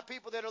 That's why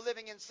people that are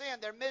living in sin,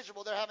 they're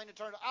miserable. They're having to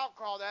turn to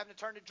alcohol. They're having to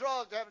turn to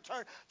drugs. They're having to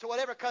turn to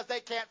whatever because they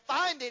can't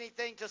find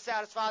anything to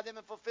satisfy them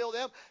and fulfill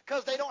them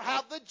because they don't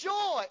have the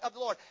joy of the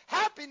Lord.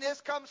 Happiness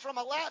comes from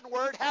a Latin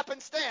word,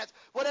 happenstance.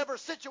 Whatever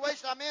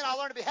situation I'm in, I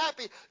learn to be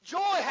happy. Joy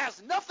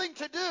has nothing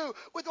to do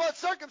with what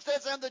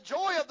circumstance, and the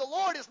joy of the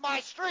Lord is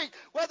my strength.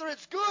 Whether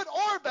it's good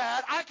or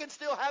bad, I can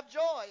still have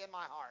joy in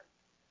my heart.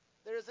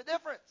 There is a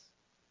difference.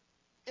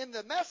 In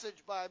the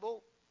Message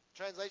Bible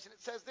translation,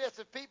 it says this: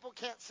 if people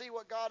can't see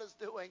what God is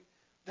doing,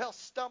 they'll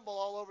stumble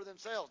all over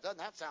themselves. Doesn't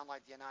that sound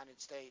like the United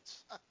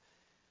States?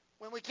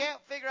 When we can't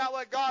figure out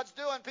what God's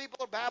doing, people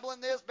are babbling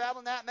this,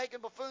 babbling that,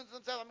 making buffoons of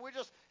themselves. I mean,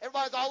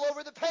 everybody's all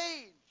over the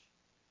page.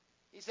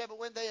 He said, but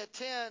when they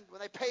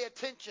pay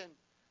attention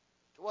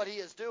to what he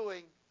is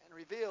doing and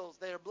reveals,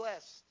 they are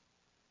blessed.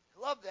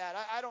 I love that.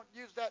 I don't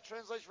use that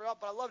translation very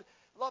often, but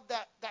I love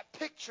that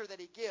picture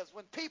that he gives.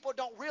 When people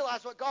don't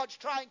realize what God's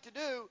trying to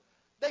do,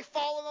 they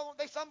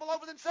stumble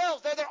over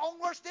themselves. They're their own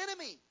worst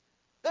enemy.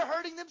 They're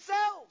hurting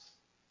themselves.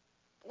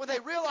 When they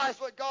realize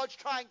what God's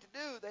trying to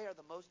do, they are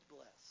the most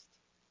blessed.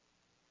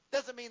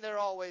 Doesn't mean they're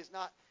always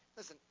not.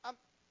 Listen,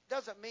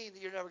 doesn't mean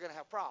that you're never going to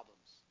have problems.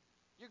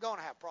 You're going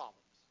to have problems.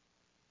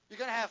 You're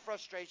going to have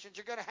frustrations.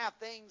 You're going to have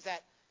things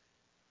that,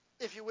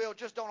 if you will,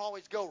 just don't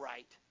always go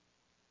right.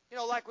 You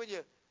know, like when you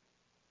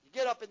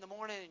get up in the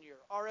morning and you're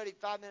already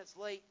 5 minutes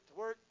late to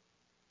work,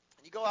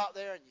 and you go out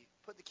there and you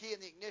put the key in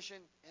the ignition,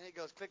 and it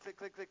goes click, click,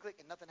 click, click, click,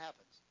 and nothing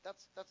happens.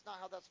 That's not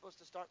how that's supposed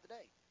to start the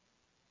day.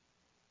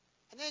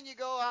 And then you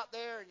go out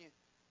there and you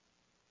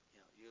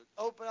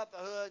open up the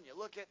hood and you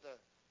look at the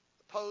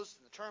posts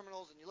and the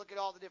terminals and you look at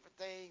all the different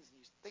things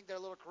and you think they're a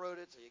little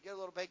corroded, so you get a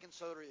little baking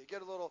soda, or you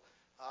get a little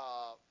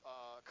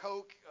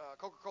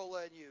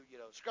Coca-Cola, and you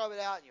scrub it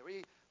out and you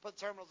put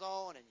the terminals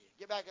on, and you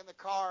get back in the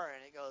car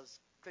and it goes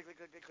click, click,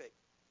 click, click, click.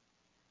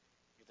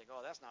 You think,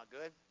 oh, that's not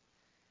good.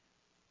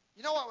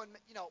 You know what?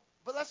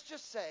 But let's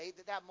just say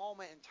that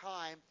moment in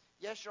time,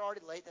 yes, you're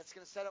already late. That's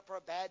going to set up for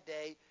a bad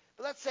day.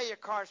 But let's say your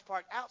car's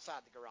parked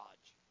outside the garage,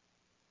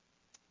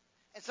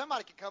 and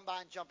somebody can come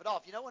by and jump it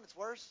off. You know when it's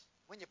worse?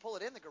 When you pull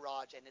it in the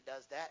garage and it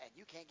does that, and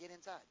you can't get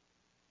inside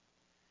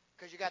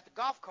because you got the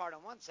golf cart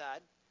on one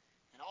side,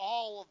 and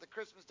all of the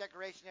Christmas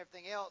decoration,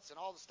 everything else, and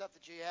all the stuff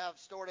that you have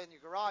stored in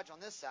your garage on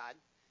this side,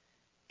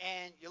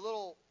 and your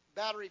little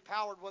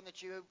battery-powered one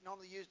that you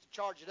normally use to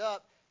charge it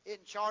up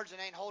isn't charged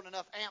and ain't holding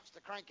enough amps to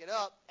crank it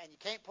up, and you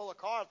can't pull a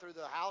car through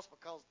the house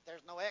because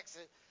there's no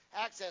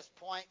access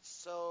points,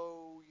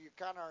 so you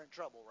kind of are in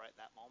trouble right at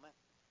that moment.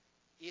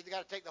 You either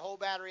got to take the whole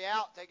battery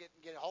out, take it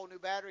and get a whole new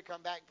battery,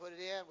 come back and put it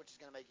in, which is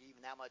going to make you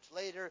even that much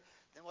later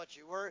than what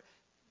you were.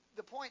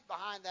 The point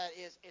behind that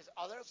is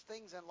are there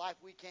things in life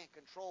we can't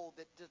control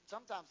that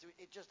sometimes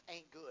it just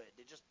ain't good.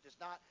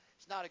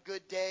 It's not a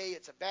good day.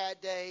 It's a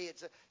bad day.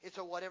 It's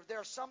a whatever. There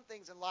are some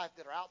things in life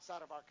that are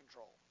outside of our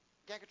control.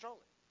 You can't control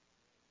it.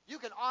 You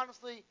can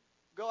honestly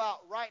go out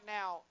right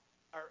now,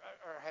 or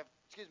have,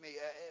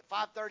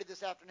 at 5:30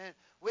 this afternoon,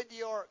 went to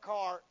your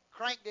car,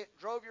 cranked it,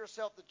 drove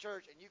yourself to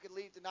church, and you could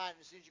leave tonight,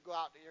 and as soon as you go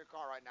out to your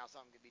car right now,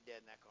 something could be dead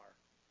in that car.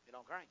 It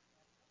don't crank.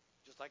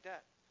 Just like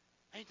that.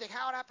 And you think,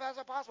 how is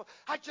that possible?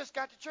 I just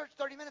got to church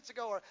 30 minutes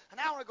ago or an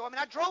hour ago.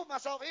 I drove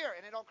myself here,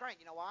 and it don't crank.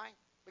 You know why?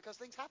 Because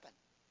things happen.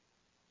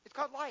 It's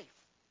called life.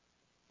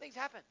 Things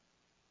happen.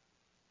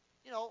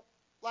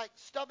 Like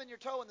stubbing your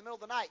toe in the middle of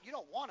the night. You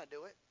don't want to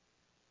do it,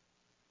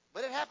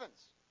 but it happens.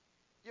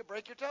 You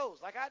break your toes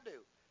like I do.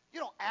 You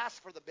don't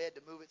ask for the bed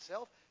to move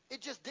itself.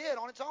 It just did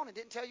on its own and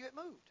didn't tell you it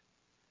moved.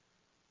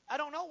 I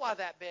don't know why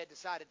that bed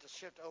decided to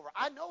shift over.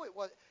 I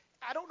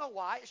don't know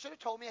why. It should have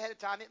told me ahead of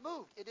time it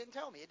moved. It didn't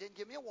tell me. It didn't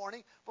give me a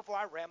warning before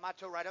I ran my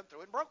toe right up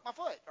through it and broke my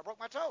foot or broke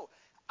my toe.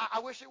 I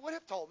wish it would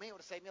have told me. It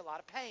would have saved me a lot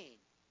of pain.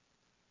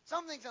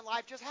 Some things in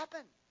life just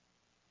happen.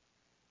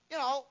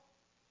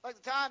 Like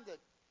the time the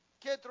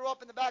kid threw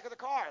up in the back of the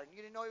car and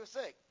you didn't know he was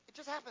sick. It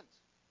just happens.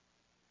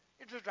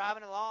 You're just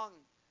driving along.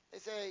 They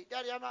say,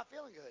 Daddy, I'm not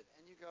feeling good.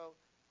 And you go,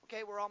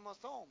 okay, we're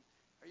almost home.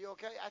 Are you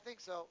okay? I think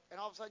so. And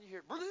all of a sudden you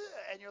hear,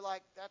 and you're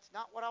like, that's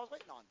not what I was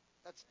waiting on.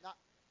 That's not.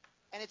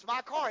 And it's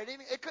my car.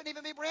 It couldn't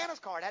even be Brianna's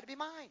car. It had to be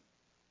mine.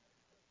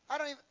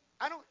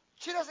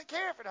 She doesn't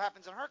care if it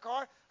happens in her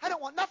car. I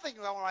don't want nothing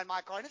going on in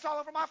my car. And it's all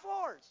over my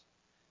floors.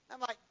 I'm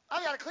like,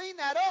 I got to clean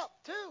that up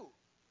too.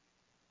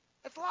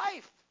 It's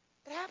life.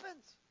 It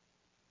happens.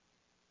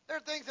 There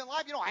are things in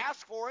life you don't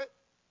ask for it.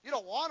 You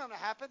don't want them to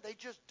happen. They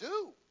just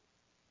do.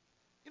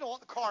 You don't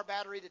want the car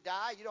battery to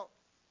die. You don't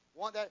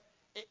want that.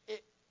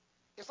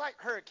 It's like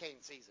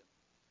hurricane season.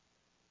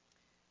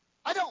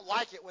 I don't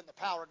like it when the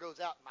power goes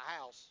out in my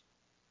house.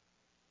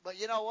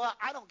 But you know what?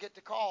 I don't get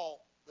to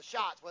call the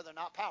shots whether or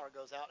not power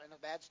goes out in a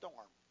bad storm.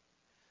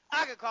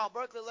 I can call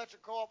Berkeley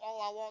Electric Co-op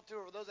all I want to,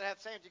 or those that have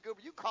Santee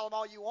Cooper. You call them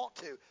all you want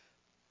to.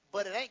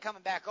 But it ain't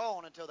coming back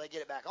on until they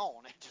get it back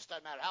on. It just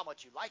doesn't matter how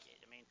much you like it.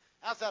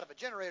 Outside of a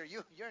generator,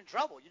 you're in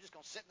trouble. You're just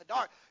going to sit in the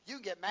dark. You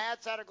can get mad,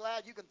 sad, or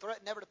glad. You can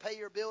threaten never to pay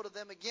your bill to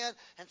them again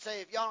and say,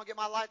 if y'all don't get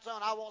my lights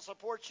on, I won't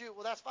support you.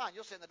 Well, that's fine.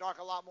 You'll sit in the dark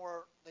a lot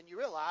more than you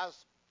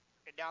realize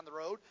down the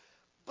road.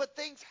 But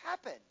things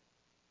happen.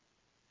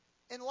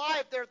 In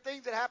life, there are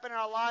things that happen in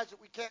our lives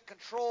that we can't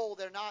control.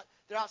 They're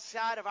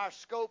outside of our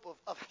scope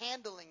of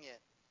handling it.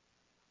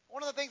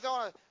 One of the things I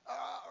want to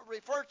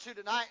refer to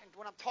tonight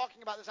when I'm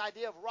talking about this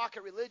idea of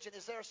rocket religion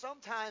is there are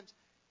sometimes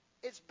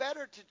it's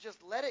better to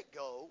just let it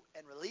go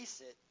and release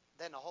it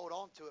than to hold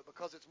on to it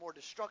because it's more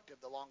destructive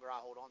the longer I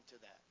hold on to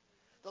that.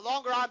 The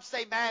longer I'm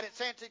stay mad at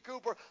Santee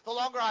Cooper, the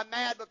longer I'm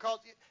mad because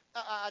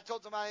I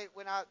told somebody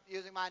when I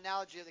using my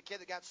analogy of the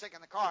kid that got sick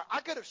in the car, I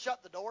could have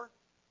shut the door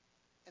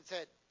and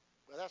said,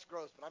 well, that's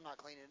gross, but I'm not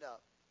cleaning it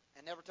up,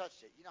 and never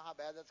touched it. You know how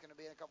bad that's going to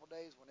be in a couple of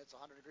days when it's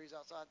 100 degrees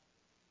outside?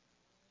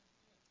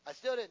 I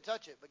still didn't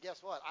touch it, but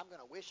guess what? I'm going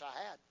to wish I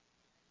had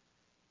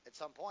at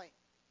some point.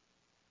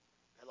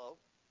 Hello?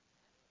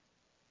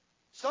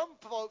 Some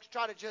folks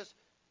try to just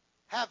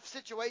have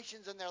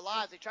situations in their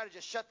lives. They try to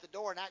just shut the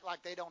door and act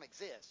like they don't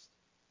exist.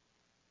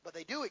 But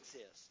they do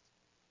exist.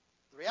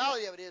 The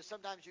reality of it is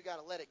sometimes you got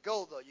to let it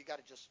go, though. You got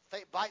to just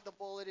bite the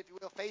bullet, if you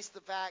will, face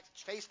the facts,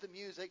 face the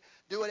music,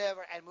 do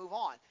whatever, and move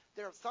on.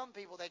 There are some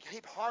people, they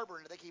keep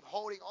harboring it. They keep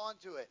holding on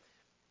to it.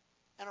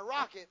 And a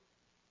rocket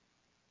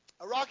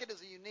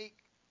is a unique,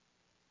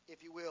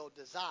 if you will,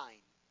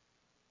 design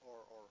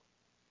or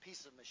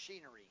piece of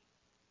machinery.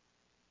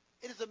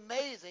 It is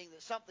amazing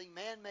that something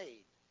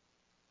man-made,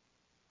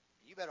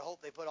 you better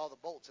hope they put all the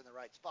bolts in the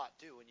right spot,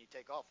 too, when you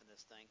take off in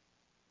this thing.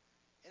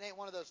 It ain't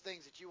one of those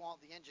things that you want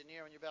the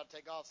engineer, when you're about to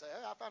take off, say,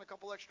 hey, I found a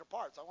couple extra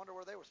parts. I wonder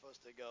where they were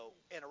supposed to go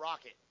in a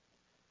rocket.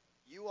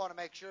 You want to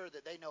make sure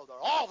that they know that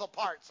all the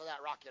parts of that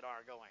rocket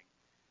are going.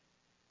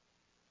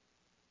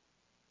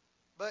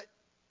 But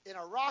in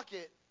a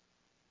rocket,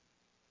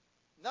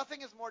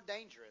 nothing is more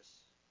dangerous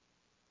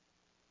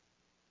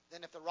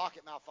than if the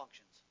rocket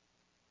malfunctions,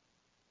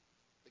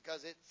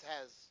 because it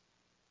has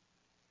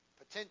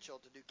potential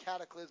to do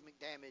cataclysmic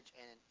damage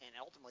and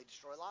ultimately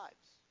destroy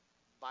lives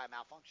by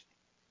malfunctioning.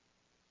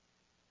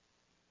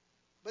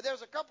 But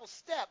there's a couple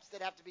steps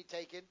that have to be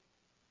taken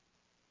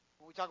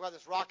when we talk about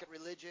this rocket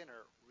religion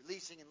or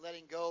releasing and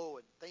letting go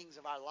and things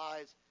of our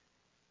lives.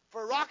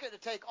 For a rocket to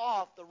take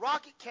off, the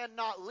rocket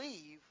cannot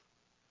leave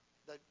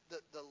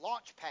the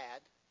launch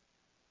pad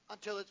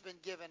until it's been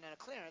given a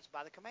clearance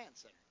by the command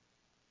center.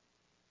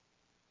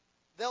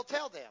 They'll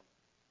tell them,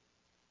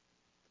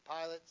 the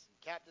pilots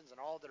and captains and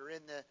all that are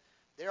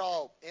they're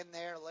all in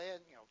there laying,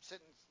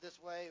 sitting this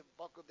way,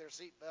 buckled their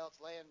seat belts,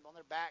 laying on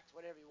their backs,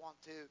 whatever you want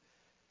to.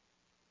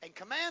 And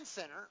command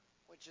center,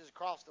 which is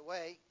across the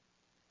way,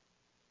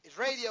 is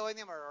radioing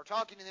them or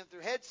talking to them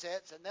through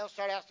headsets, and they'll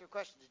start asking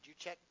questions. Did you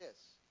check this?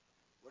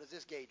 What does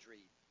this gauge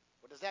read?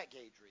 What does that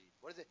gauge read?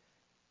 What is it?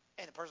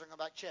 And the person will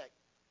come back, check.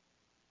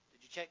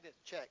 Did you check this?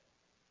 Check.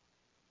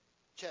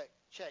 Check,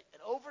 check.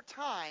 And over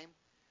time,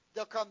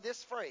 there'll come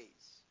this phrase.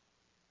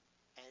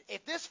 And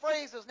if this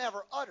phrase is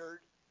never uttered,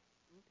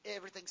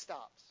 everything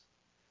stops.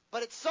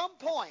 But at some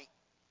point,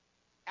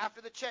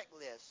 after the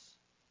checklist,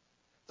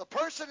 the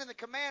person in the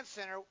command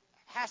center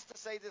has to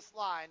say this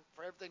line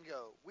for everything to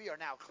go. We are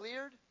now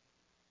cleared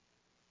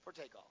for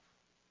takeoff.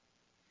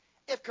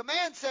 If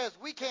command says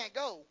we can't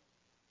go,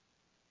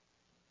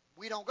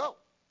 we don't go.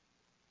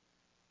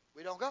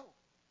 We don't go.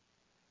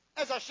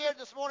 As I shared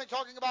this morning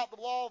talking about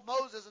the law of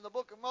Moses and the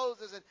book of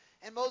Moses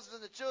and Moses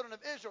and the children of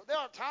Israel, there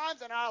are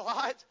times in our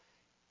lives,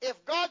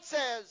 if God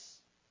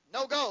says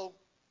no go,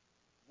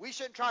 we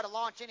shouldn't try to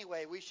launch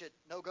anyway. We should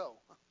no go.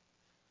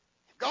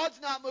 If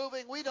God's not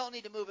moving, we don't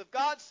need to move. If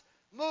God's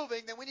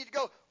moving, then we need to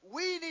go.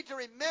 We need to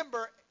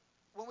remember,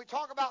 when we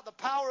talk about the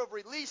power of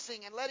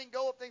releasing and letting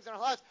go of things in our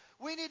lives,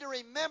 we need to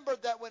remember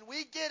that when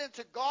we get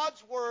into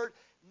God's Word,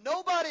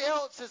 nobody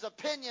else's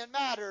opinion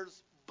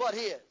matters but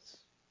His.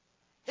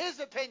 His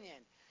opinion.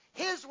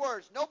 His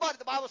words. Nobody,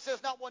 the Bible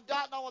says, not one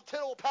dot, not one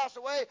tittle will pass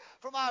away,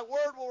 for my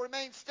word will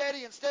remain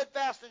steady and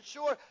steadfast and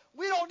sure.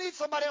 We don't need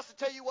somebody else to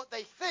tell you what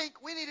they think.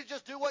 We need to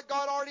just do what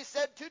God already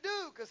said to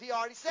do, because He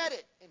already said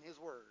it in His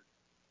Word.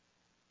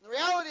 The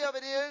reality of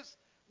it is,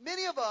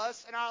 many of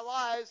us in our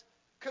lives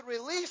could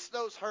release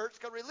those hurts,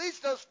 could release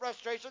those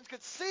frustrations,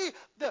 could see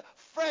the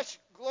fresh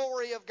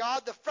glory of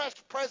God, the fresh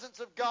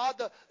presence of God,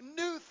 the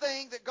new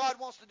thing that God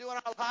wants to do in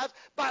our lives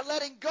by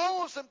letting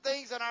go of some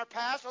things in our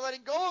past or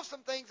letting go of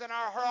some things in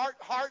our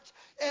hearts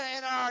and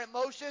in our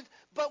emotions.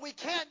 But we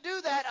can't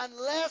do that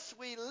unless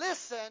we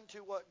listen to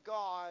what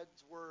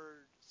God's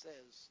Word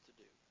says to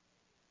do.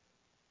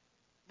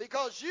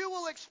 Because you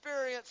will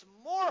experience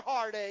more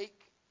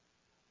heartache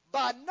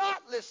by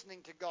not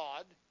listening to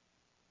God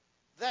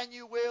than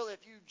you will if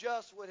you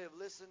just would have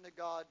listened to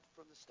God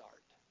from the start.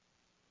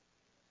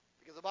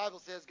 Because the Bible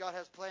says God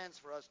has plans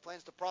for us,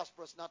 plans to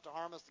prosper us, not to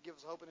harm us, to give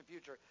us hope in the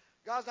future.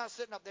 God's not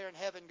sitting up there in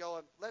heaven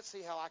going, let's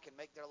see how I can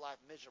make their life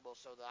miserable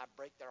so that I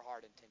break their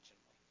heart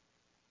intentionally.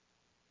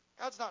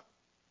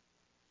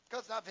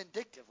 God's not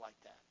vindictive like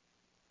that.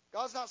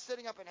 God's not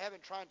sitting up in heaven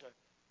trying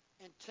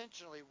to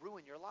intentionally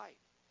ruin your life.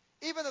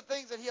 Even the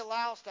things that He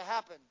allows to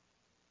happen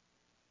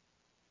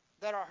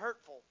that are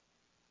hurtful,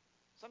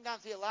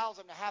 sometimes He allows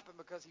them to happen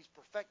because He's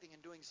perfecting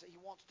and doing. He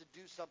wants to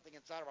do something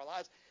inside of our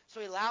lives. So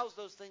He allows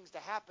those things to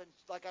happen,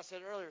 like I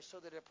said earlier, so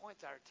that it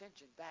points our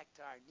attention back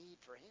to our need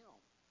for Him.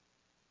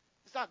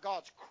 It's not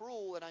God's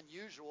cruel and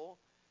unusual.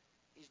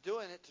 He's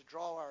doing it to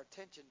draw our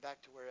attention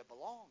back to where it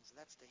belongs, and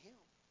that's to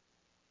Him.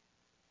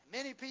 And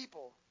many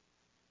people,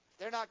 if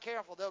they're not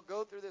careful, they'll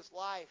go through this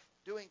life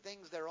doing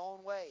things their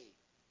own way.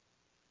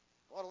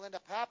 What will end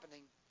up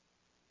happening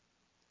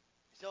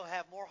is they'll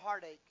have more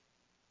heartache,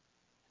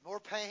 more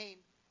pain,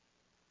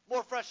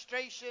 more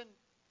frustration,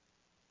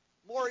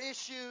 more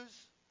issues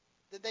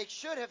than they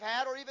should have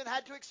had or even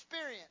had to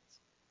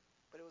experience.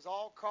 But it was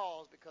all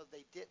caused because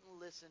they didn't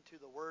listen to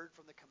the word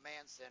from the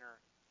command center,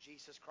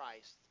 Jesus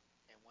Christ,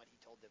 and what He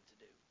told them to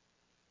do.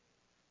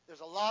 There's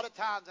a lot of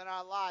times in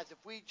our lives, if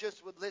we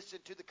just would listen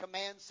to the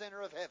command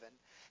center of heaven,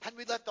 and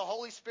we let the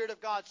Holy Spirit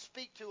of God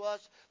speak to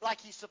us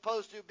like He's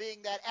supposed to,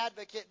 being that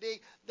advocate, being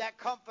that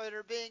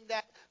comforter, being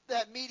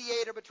that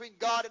mediator between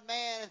God and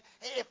man,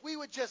 if we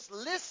would just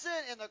listen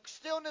in the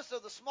stillness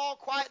of the small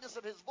quietness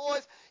of His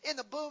voice, in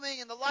the booming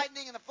and the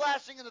lightning and the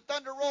flashing and the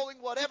thunder rolling,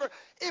 whatever,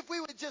 if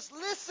we would just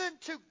listen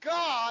to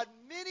God,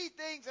 many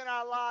things in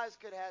our lives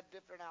could have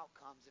different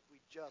outcomes if we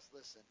just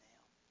listen to Him.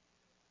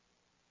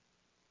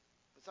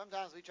 But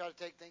sometimes we try to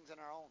take things in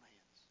our own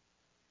hands.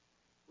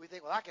 We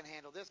think, well, I can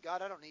handle this.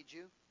 God, I don't need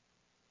you.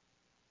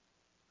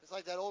 It's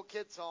like that old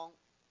kid song.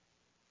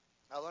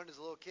 I learned as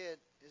a little kid,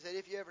 he said,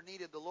 if you ever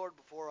needed the Lord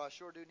before, I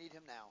sure do need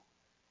him now.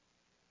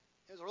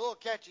 It was a little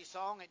catchy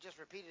song. It just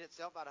repeated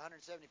itself about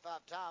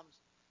 175 times.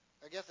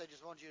 I guess they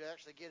just wanted you to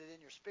actually get it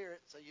in your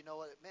spirit so you know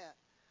what it meant.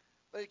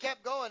 But it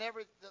kept going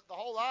the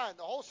whole line.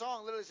 The whole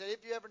song literally said,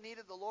 if you ever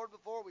needed the Lord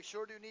before, we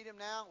sure do need him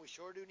now. We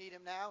sure do need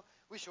him now.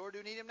 We sure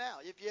do need him now.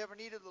 If you ever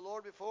needed the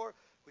Lord before,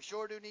 we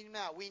sure do need him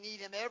now. We need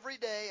him every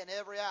day and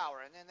every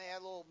hour. And then they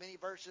had little mini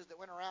verses that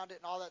went around it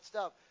and all that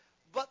stuff.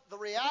 But the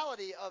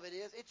reality of it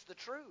is, it's the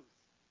truth.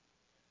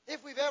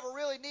 If we've ever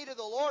really needed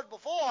the Lord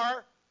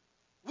before,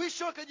 we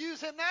sure could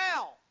use him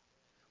now.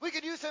 We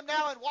could use him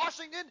now in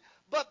Washington,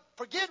 but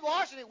forget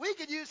Washington. We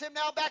could use him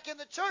now back in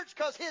the church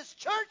because his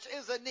church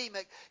is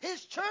anemic.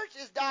 His church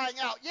is dying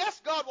out. Yes,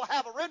 God will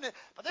have a remnant,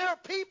 but there are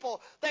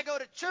people that go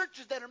to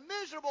churches that are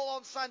miserable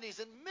on Sundays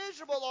and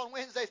miserable on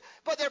Wednesdays,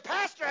 but their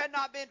pastor had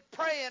not been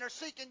praying or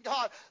seeking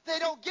God. They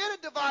don't get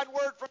a divine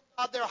word from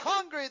God. They're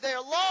hungry. They're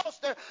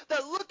lost. They're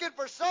looking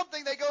for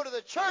something. They go to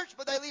the church,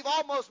 but they leave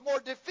almost more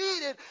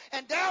defeated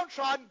and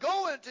downtrodden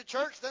going to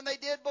church than they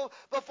did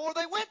before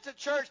they went to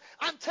church.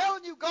 I'm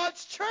telling you,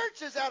 God's church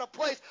is at a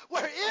place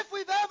where if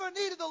we've ever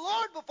needed the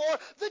Lord before,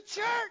 the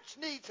church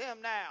needs him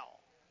now.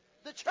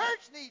 The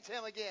church needs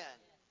him again.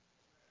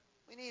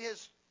 We need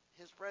his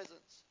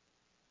presence.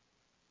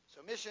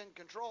 So mission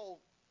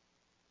control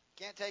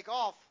can't take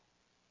off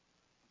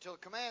until the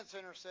command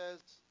center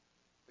says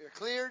we are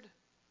cleared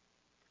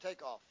for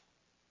takeoff.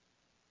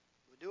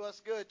 It would do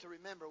us good to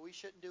remember we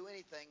shouldn't do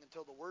anything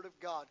until the Word of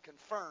God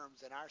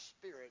confirms in our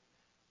spirit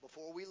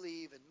before we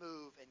leave and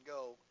move and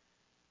go.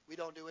 We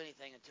don't do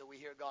anything until we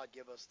hear God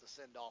give us the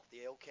send-off,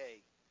 the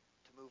okay,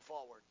 to move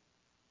forward.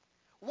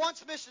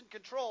 Once mission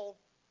control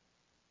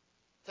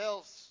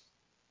tells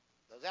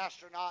those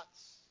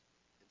astronauts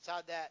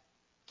inside that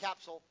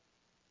capsule,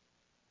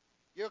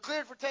 you're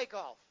cleared for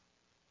takeoff,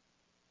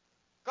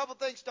 a couple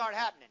things start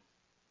happening.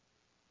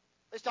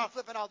 They start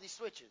flipping all these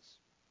switches.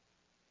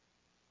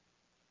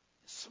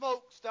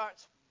 Smoke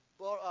starts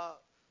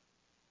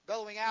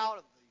billowing out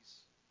of these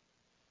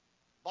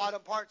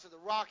bottom parts of the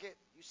rocket.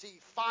 You see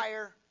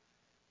fire.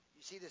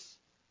 You see this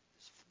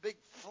big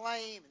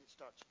flame, and it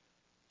starts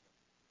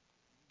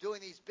doing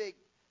these big,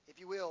 if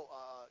you will,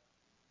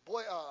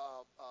 bright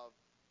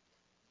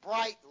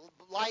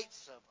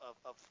lights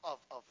of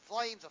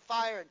flames of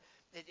fire,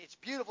 and it's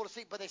beautiful to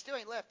see, but they still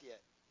ain't left yet.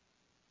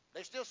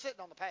 They're still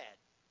sitting on the pad.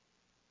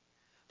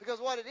 Because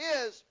what it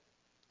is,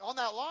 on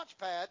that launch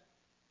pad,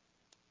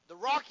 the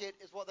rocket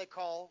is what they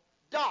call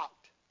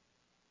docked.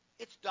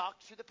 It's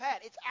docked to the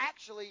pad. It's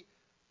actually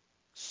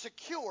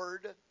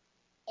secured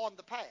on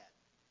the pad.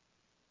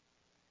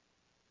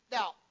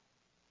 Now,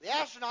 the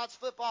astronauts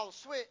flip all the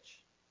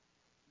switch,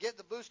 get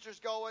the boosters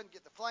going,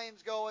 get the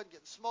flames going,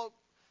 get the smoke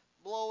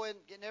blowing,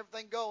 getting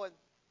everything going.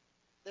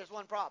 There's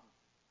one problem.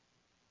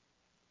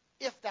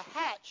 If the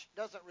hatch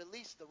doesn't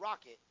release the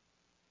rocket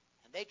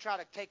and they try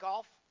to take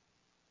off,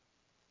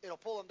 it'll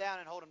pull them down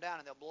and hold them down,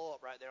 and they'll blow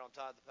up right there on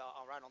top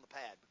of right on the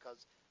pad, because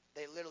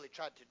they literally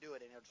tried to do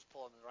it, and it'll just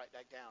pull them right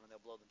back down, and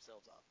they'll blow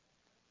themselves up.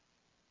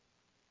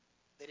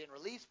 They didn't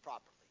release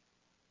properly.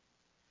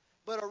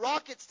 But a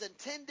rocket's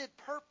intended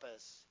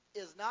purpose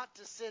is not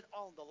to sit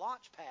on the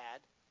launch pad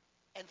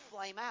and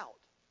flame out.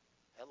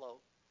 Hello.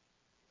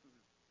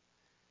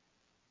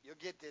 You'll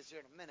get this here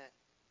in a minute.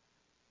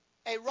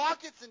 A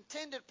rocket's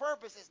intended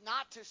purpose is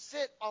not to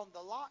sit on the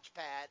launch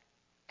pad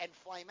and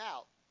flame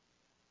out.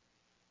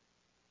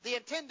 The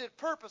intended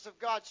purpose of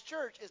God's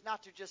church is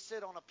not to just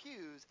sit on a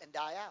pews and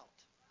die out.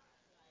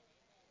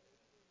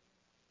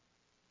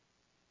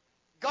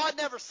 God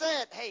never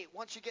said, hey,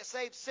 once you get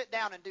saved, sit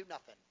down and do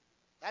nothing.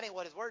 That ain't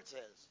what his word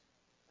says.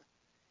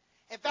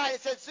 In fact,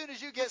 it said, as soon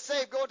as you get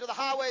saved, go into the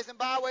highways and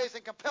byways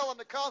and compel them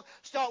to come.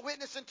 Start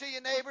witnessing to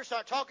your neighbor.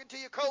 Start talking to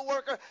your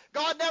coworker.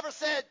 God never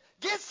said,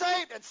 get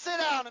saved and sit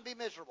down and be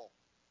miserable.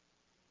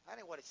 That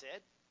ain't what he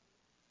said.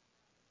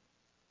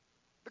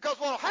 Because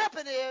what will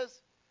happen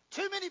is,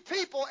 too many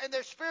people in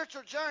their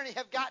spiritual journey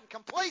have gotten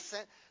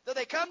complacent that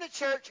they come to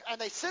church and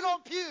they sit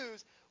on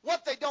pews.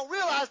 What they don't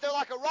realize, they're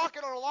like a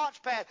rocket on a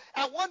launch pad.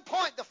 At one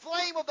point, the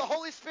flame of the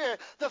Holy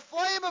Spirit, the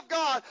flame of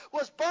God,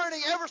 was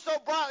burning ever so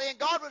brightly, and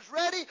God was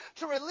ready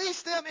to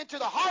release them into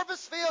the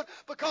harvest field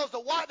because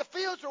the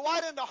fields were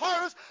white into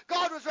harvest.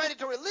 God was ready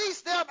to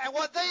release them, and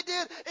what they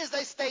did is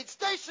they stayed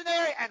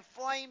stationary and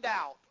flamed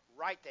out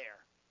right there.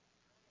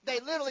 They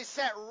literally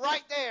sat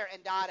right there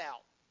and died out.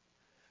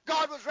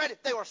 God was ready.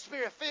 They were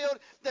Spirit-filled.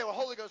 They were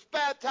Holy Ghost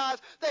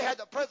baptized. They had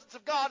the presence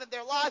of God in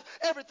their lives.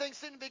 Everything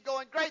seemed to be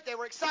going great. They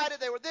were excited.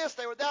 They were this,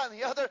 they were that, and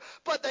the other.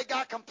 But they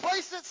got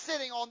complacent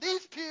sitting on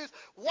these pews,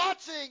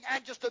 watching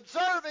and just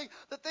observing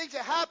the things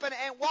that happened.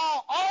 And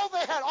while they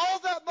had all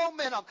that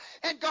momentum,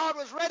 and God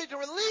was ready to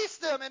release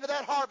them into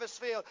that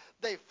harvest field,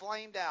 they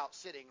flamed out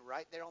sitting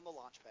right there on the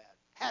launch pad.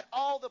 Had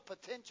all the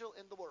potential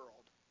in the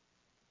world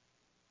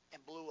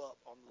and blew up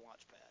on the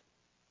launch pad.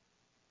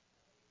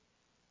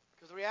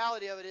 Because the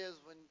reality of it is,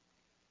 when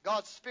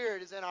God's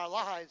Spirit is in our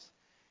lives,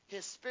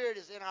 his Spirit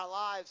is in our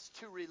lives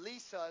to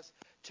release us,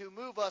 to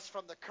move us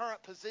from the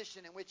current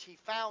position in which he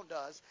found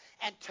us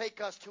and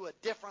take us to a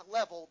different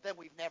level than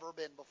we've never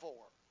been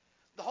before.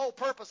 The whole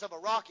purpose of a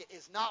rocket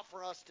is not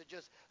for us to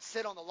just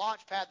sit on the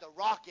launch pad. The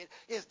rocket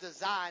is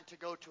designed to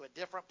go to a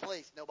different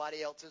place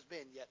nobody else has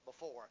been yet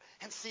before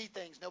and see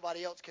things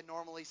nobody else can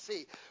normally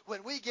see.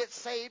 When we get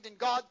saved and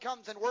God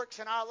comes and works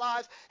in our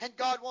lives, and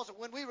God wants it,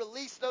 when we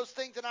release those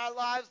things in our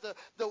lives,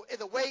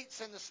 the weights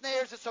and the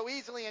snares that so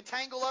easily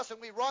entangle us, and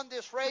we run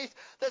this race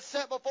that's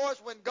set before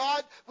us, when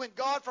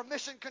God from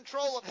mission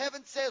control of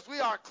heaven says we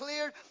are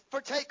cleared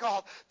for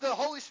takeoff, the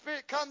Holy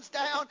Spirit comes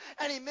down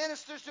and he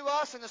ministers to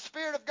us, and the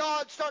Spirit of God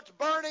starts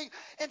burning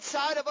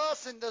inside of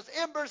us, and those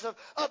embers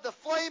of the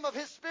flame of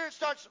his Spirit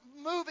starts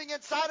moving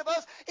inside of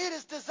us. It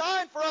is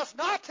designed for us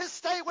not to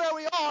stay where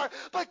we are,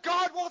 but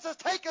God wants to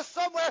take us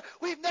somewhere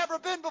we've never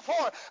been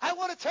before. I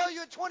want to tell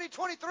you, in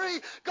 2023,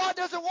 God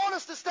doesn't want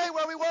us to stay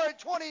where we were in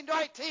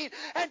 2019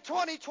 and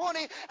 2020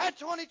 and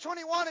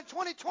 2021 and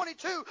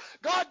 2022.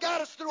 God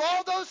got us through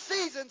all those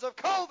seasons of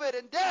COVID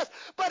and death,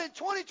 but in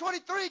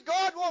 2023,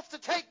 God wants to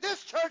take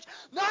this church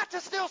not to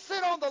still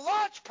sit on the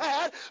launch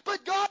pad,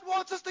 but God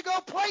wants us to go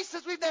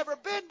places we've never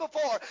been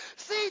before,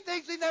 see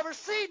things we've never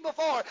seen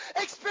before,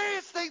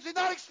 experience things we've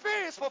not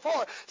experienced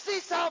before, see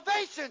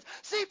salvations,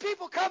 see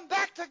people come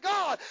back to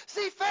God,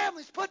 see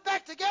families put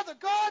back together.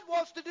 God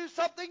wants to do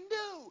something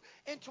new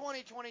in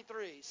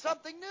 2023,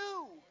 something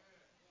new.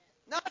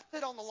 Not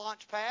sit on the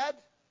launch pad,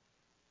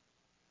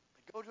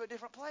 but go to a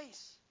different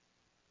place,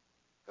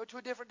 go to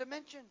a different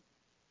dimension,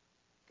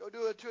 go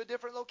to a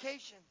different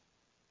location.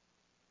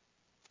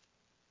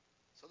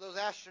 So those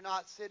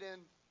astronauts sit in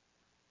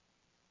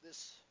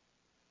this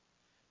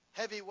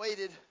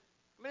heavy-weighted,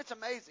 I mean, it's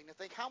amazing to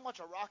think how much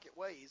a rocket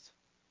weighs,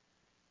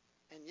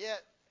 and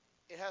yet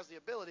it has the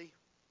ability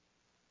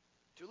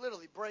to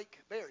literally break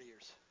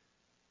barriers.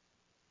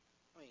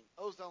 I mean,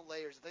 ozone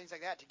layers and things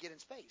like that to get in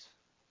space.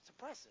 It's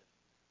impressive.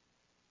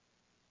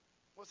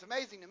 What's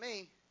amazing to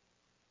me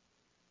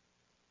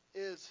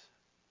is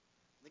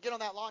they get on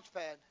that launch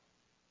pad,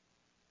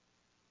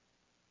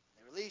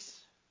 they release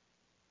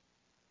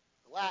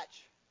the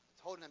latch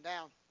that's holding them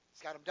down.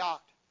 It's got them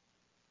docked.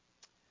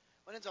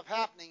 What ends up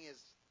happening is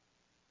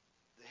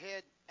the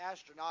head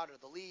astronaut or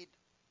the lead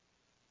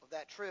of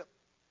that trip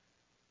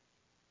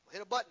will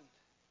hit a button,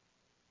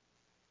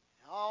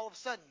 and all of a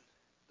sudden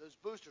those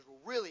boosters will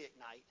really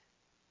ignite,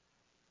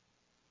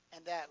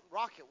 and that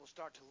rocket will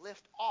start to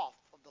lift off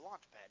of the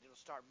launch pad. It'll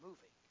start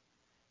moving.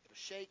 It'll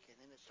shake, and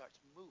then it starts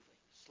moving.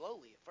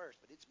 Slowly at first,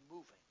 but it's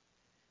moving.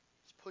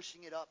 It's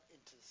pushing it up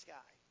into the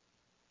sky.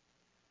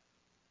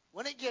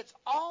 When it gets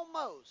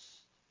almost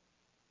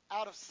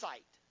out of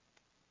sight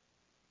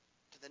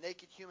to the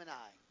naked human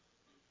eye,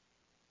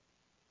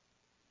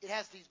 it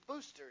has these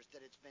boosters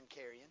that it's been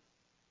carrying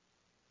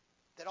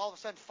that all of a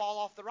sudden fall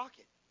off the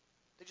rocket.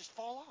 They just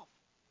fall off.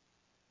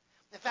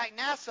 In fact,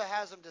 NASA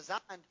has them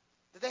designed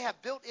that they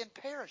have built-in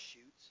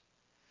parachutes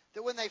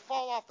that when they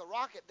fall off the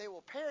rocket, they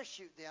will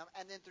parachute them,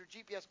 and then through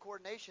GPS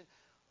coordination,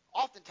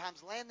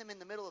 oftentimes land them in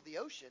the middle of the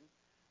ocean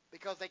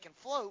because they can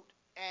float,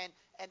 and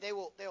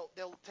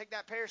they'll take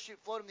that parachute,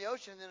 float them in the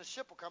ocean, and then a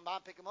ship will come by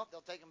and pick them up.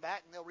 They'll take them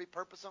back, and they'll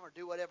repurpose them or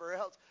do whatever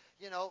else,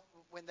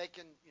 when they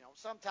can,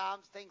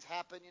 sometimes things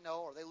happen,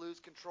 or they lose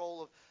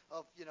control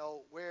of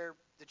where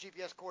the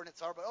GPS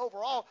coordinates are. But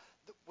overall,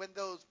 when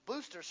those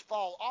boosters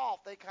fall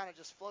off, they kind of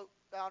just float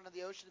down in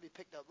the ocean to be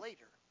picked up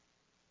later.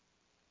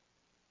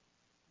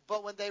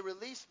 But when they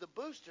release the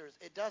boosters,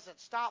 it doesn't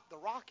stop the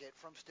rocket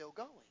from still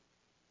going.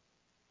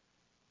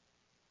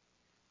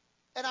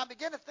 And I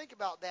begin to think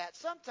about that.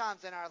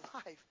 Sometimes in our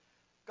life,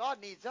 God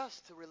needs us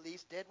to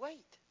release dead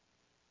weight.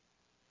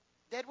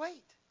 Dead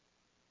weight.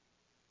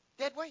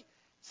 Dead weight.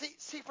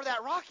 See, for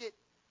that rocket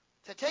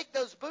to take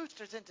those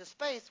boosters into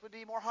space would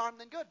be more harm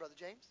than good, Brother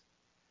James.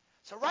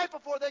 So right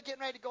before they're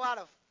getting ready to go out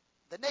of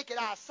the naked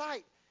eye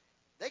sight,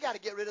 they got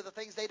to get rid of the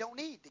things they don't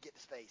need to get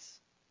to space.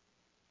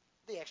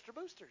 The extra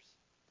boosters.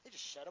 They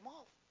just shut them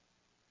off.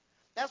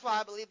 That's why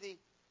I believe the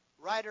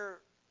writer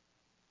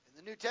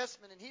in the New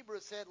Testament in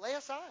Hebrews said, lay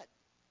aside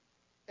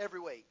every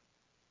weight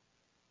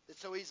that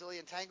so easily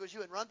entangles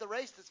you and run the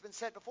race that's been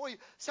set before you.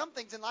 Some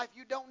things in life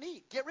you don't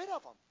need. Get rid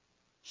of them.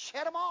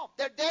 Shut them off.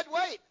 They're dead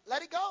weight.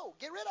 Let it go.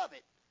 Get rid of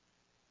it.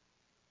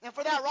 And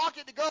for that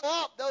rocket to go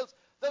up,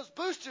 those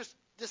boosters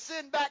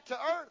descend back to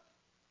Earth.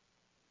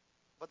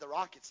 But the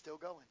rocket's still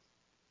going.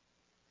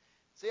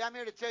 See, I'm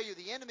here to tell you,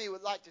 the enemy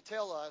would like to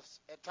tell us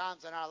at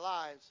times in our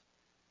lives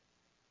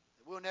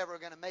that we're never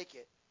going to make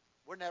it.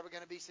 We're never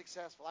going to be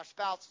successful. Our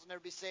spouses will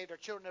never be saved. Our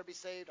children will never be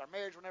saved. Our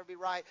marriage will never be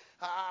right.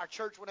 Our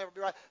church will never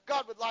be right.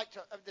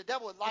 The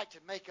devil would like to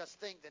make us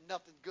think that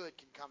nothing good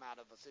can come out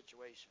of a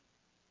situation.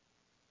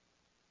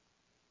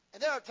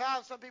 And there are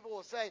times some people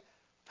will say,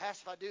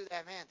 Pastor, if I do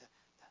that, man,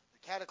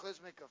 the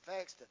cataclysmic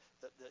effects,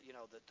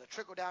 the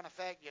trickle-down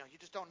effect, you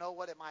just don't know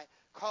what it might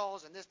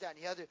cause, and this, that,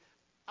 and the other.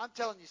 I'm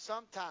telling you,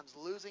 sometimes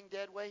losing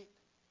dead weight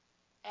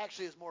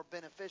actually is more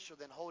beneficial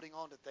than holding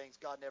on to things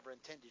God never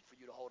intended for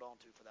you to hold on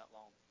to for that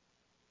long.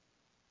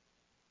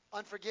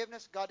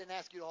 Unforgiveness, God didn't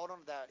ask you to hold on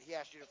to that. He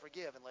asked you to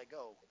forgive and let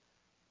go.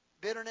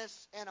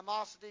 bitterness,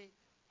 animosity,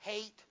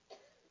 hate,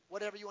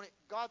 whatever you want.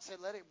 God said,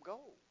 let it go.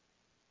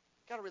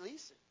 You got to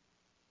release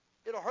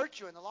it. It'll hurt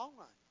you in the long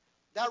run.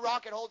 That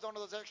rocket holds onto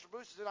those extra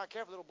boosters. If you're not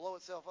careful, it'll blow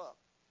itself up.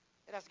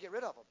 It has to get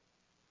rid of them.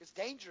 It's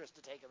dangerous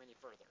to take them any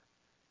further.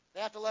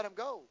 They have to let them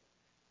go.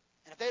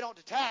 And if they don't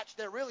detach,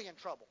 they're really in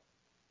trouble.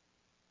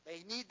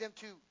 They need them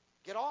to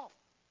get off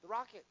the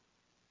rocket,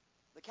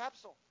 the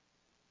capsule.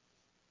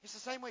 It's the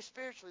same way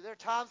spiritually. There are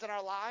times in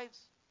our lives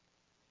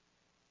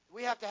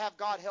we have to have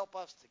God help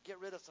us to get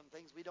rid of some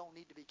things we don't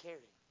need to be carrying.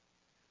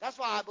 That's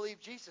why I believe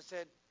Jesus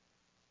said,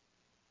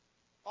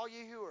 all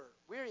you who are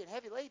weary and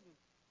heavy laden,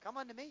 come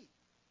unto me.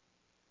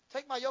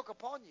 Take my yoke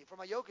upon you, for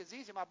my yoke is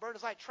easy, my burden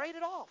is light. Trade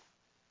it off.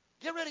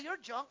 Get rid of your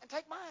junk and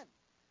take mine.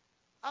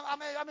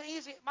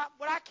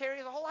 What I carry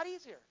is a whole lot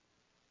easier.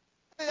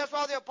 I think that's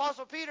why the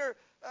Apostle Peter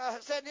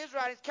said in his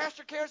writings, cast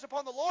your cares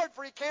upon the Lord,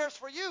 for he cares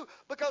for you.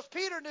 Because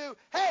Peter knew,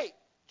 hey,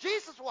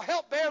 Jesus will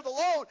help bear the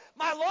load.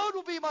 My load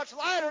will be much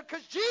lighter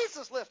because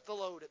Jesus lifts the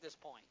load at this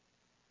point,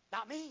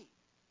 not me.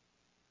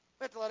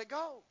 We have to let it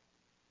go.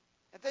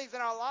 And things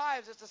in our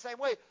lives, it's the same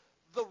way.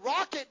 The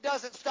rocket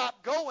doesn't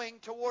stop going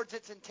towards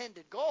its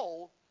intended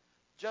goal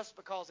just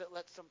because it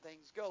lets some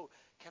things go.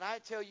 Can I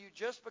tell you,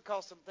 just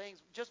because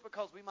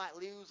we might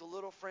lose a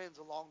little friends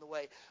along the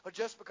way, or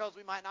just because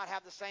we might not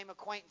have the same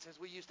acquaintances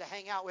we used to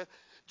hang out with,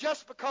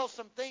 just because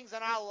some things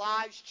in our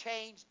lives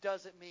changed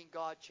doesn't mean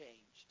God changed.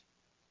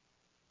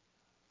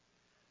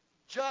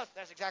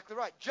 That's exactly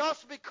right.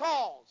 Just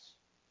because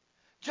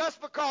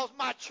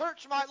my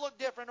church might look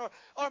different,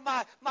 or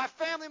my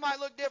family might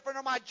look different,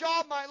 or my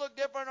job might look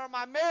different, or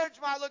my marriage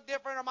might look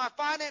different, or my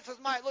finances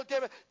might look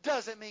different,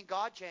 doesn't mean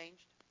God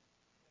changed.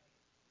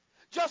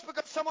 Just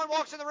because someone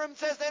walks in the room and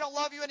says they don't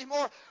love you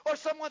anymore, or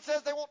someone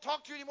says they won't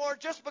talk to you anymore,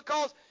 just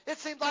because it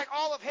seems like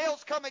all of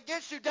hell's come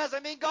against you,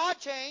 doesn't mean God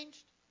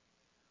changed.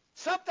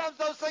 Sometimes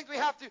those things we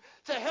have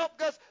to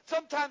help us.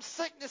 Sometimes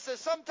sicknesses,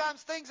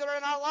 sometimes things that are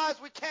in our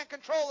lives we can't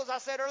control, as I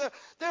said earlier.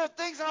 There are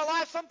things in our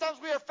lives sometimes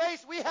we are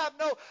faced we have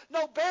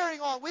no bearing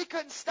on. We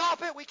couldn't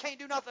stop it. We can't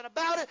do nothing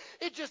about it.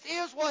 It just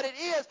is what it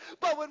is.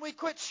 But when we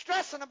quit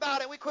stressing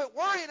about it, we quit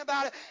worrying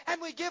about it,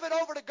 and we give it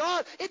over to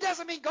God, it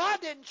doesn't mean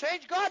God didn't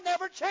change. God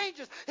never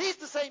changes. He's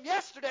the same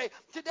yesterday,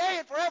 today,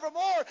 and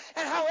forevermore.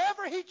 And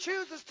however he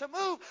chooses to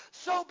move,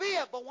 so be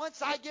it. But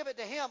once I give it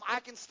to him, I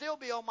can still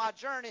be on my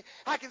journey.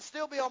 I can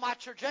still be on my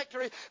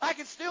trajectory. I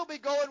can still be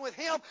going with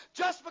him.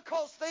 Just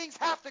because things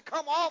have to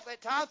come off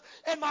at times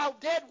and my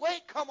dead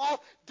weight come off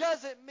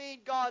doesn't mean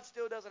God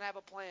still doesn't have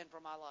a plan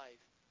for my life.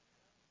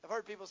 I've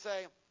heard people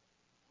say,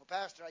 well,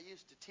 Pastor, I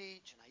used to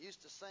teach and I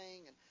used to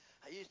sing and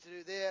I used to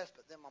do this,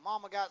 but then my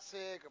mama got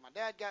sick or my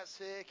dad got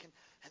sick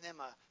and then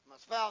my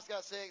spouse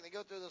got sick, and they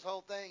go through this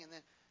whole thing, and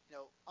then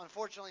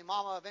unfortunately,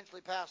 mama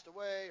eventually passed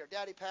away, or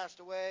daddy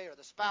passed away, or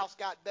the spouse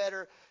got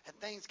better, and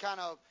things kind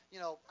of, I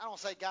don't want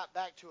to say got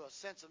back to a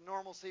sense of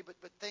normalcy, but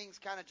things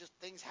kind of just,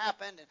 things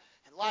happened,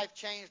 and life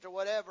changed or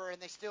whatever,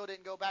 and they still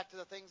didn't go back to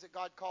the things that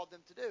God called them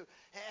to do.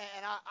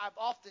 And I've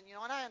often,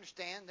 and I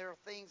understand there are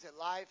things in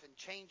life and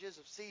changes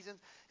of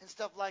seasons and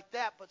stuff like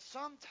that, but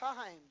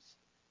sometimes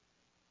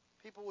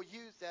people will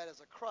use that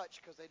as a crutch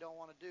because they don't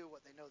want to do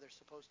what they know they're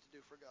supposed to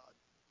do for God.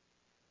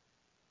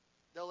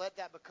 They'll let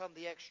that become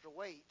the extra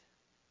weight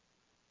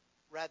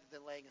rather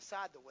than laying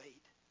aside the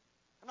weight.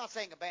 I'm not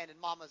saying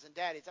abandon mamas and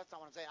daddies. That's not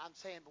what I'm saying. I'm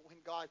saying, but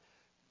when God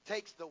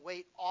takes the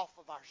weight off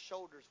of our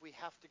shoulders, we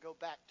have to go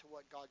back to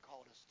what God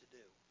called us to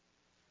do.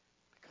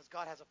 Because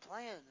God has a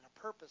plan and a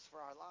purpose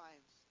for our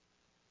lives.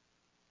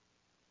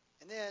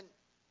 And then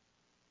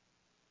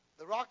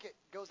the rocket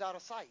goes out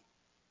of sight.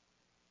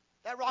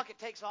 That rocket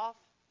takes off.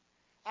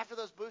 After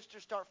those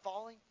boosters start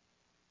falling,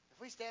 if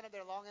we stand up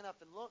there long enough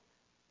and look,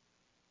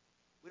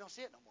 we don't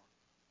see it no more.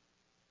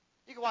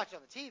 You can watch it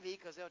on the TV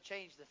because they'll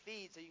change the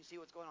feed so you can see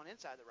what's going on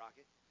inside the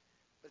rocket.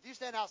 But if you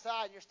stand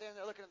outside and you're standing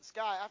there looking at the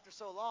sky, after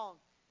so long,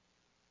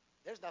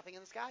 there's nothing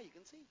in the sky you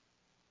can see.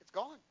 It's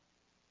gone.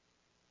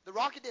 The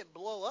rocket didn't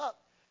blow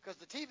up because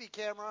the TV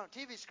camera on the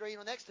TV screen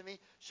next to me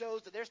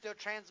shows that they're still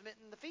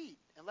transmitting the feed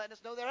and letting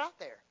us know they're out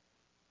there.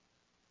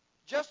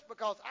 Just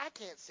because I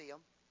can't see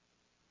them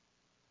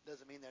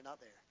doesn't mean they're not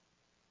there.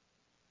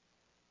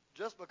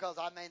 Just because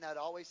I may not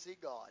always see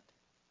God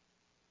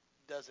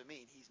doesn't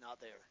mean he's not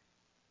there.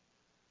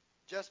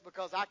 Just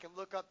because I can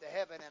look up to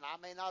heaven and I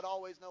may not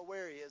always know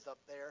where he is up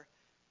there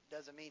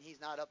doesn't mean he's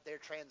not up there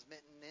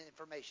transmitting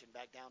information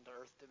back down to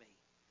earth to me.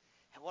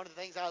 And one of the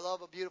things I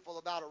love beautiful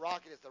about a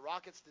rocket is the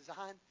rocket's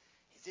design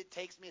is it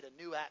takes me to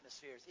new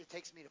atmospheres. It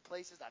takes me to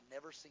places I've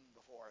never seen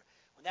before.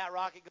 When that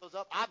rocket goes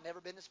up, I've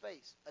never been to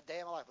space a day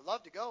in my life. I'd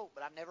love to go,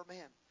 but I've never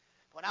been.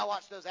 When I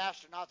watch those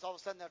astronauts, all of a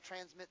sudden they'll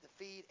transmit the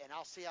feed, and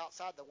I'll see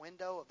outside the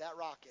window of that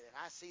rocket, and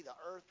I see the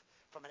Earth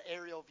from an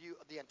aerial view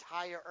of the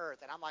entire Earth.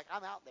 And I'm like,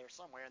 I'm out there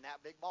somewhere in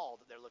that big ball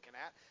that they're looking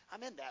at.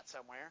 I'm in that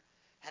somewhere.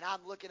 And I'm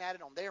looking at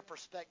it on their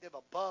perspective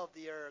above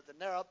the Earth. And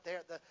they're up there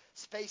at the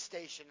space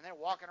station, and they're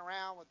walking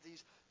around with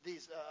these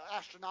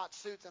astronaut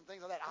suits and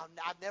things like that.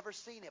 I've never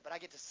seen it, but I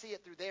get to see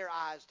it through their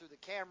eyes, through the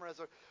cameras,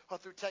 or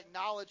through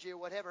technology or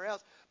whatever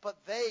else. But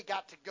they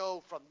got to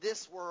go from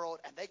this world,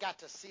 and they got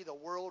to see the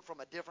world from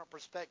a different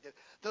perspective.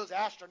 Those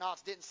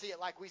astronauts didn't see it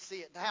like we see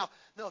it now.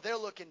 No, they're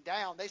looking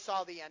down. They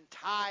saw the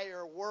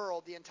entire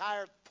world, the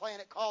entire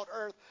planet called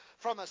Earth,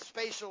 from a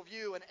spatial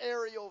view, an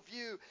aerial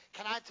view.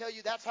 Can I tell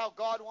you, that's how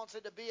God wants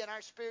it to be in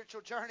our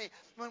spiritual journey.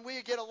 When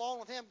we get along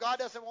with Him, God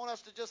doesn't want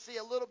us to just see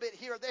a little bit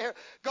here or there.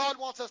 God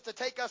wants us to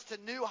take us to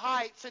new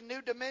heights and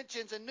new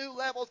dimensions and new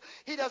levels.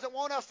 He doesn't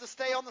want us to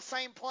stay on the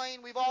same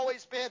plane we've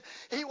always been.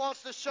 He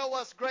wants to show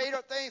us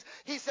greater things.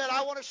 He said,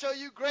 I want to show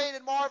you great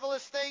and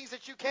marvelous things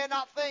that you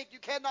cannot think, you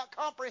cannot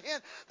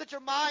comprehend, that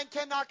your mind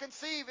cannot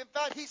conceive. In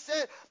fact, He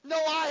said, no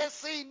eye has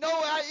seen, no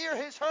ear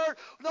has heard,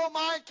 no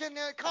mind can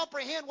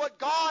comprehend what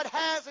God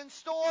has in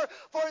store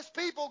for His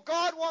people.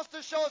 God wants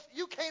to show us.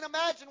 You can't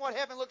imagine what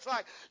heaven looks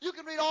like. You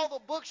can read all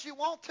the books you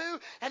want to,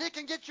 and it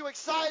can get you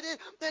excited.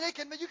 Then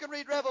you can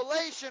read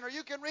Revelation, or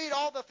you can read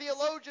all the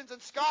theologians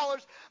and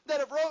scholars that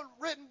have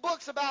written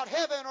books about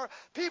heaven, or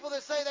people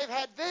that say they've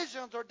had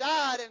visions or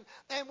died,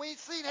 and we've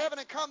seen heaven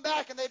and come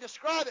back, and they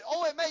describe it.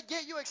 Oh, it may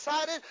get you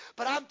excited,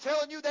 but I'm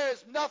telling you, there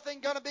is nothing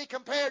going to be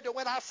compared to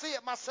when I see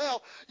it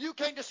myself. You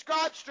can't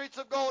describe streets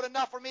of gold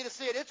enough for me to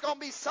see it. It's going to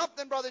be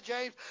something, Brother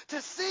James,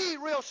 to see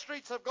real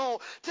streets of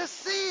gold, to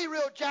see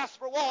real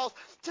jasper walls,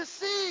 to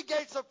see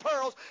gates of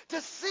pearls,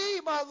 to see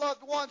my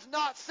loved ones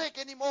not sick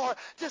anymore,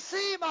 to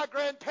see my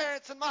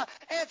grandparents and my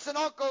aunts and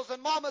uncles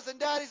and mamas and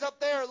daddies up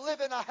there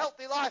living a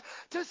healthy life,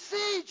 to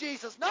see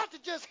Jesus, not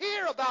to just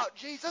hear about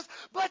Jesus,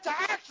 but to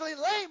actually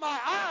lay my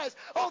eyes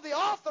on the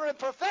author and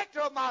perfecter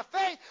of my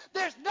faith.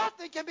 There's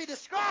nothing can be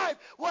described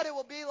what it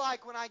will be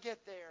like when I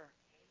get there.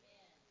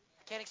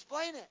 I can't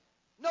explain it.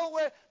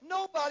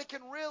 Nobody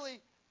can really,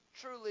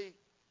 truly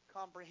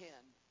comprehend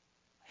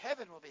what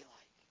heaven will be like.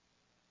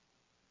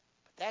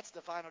 But that's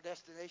the final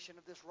destination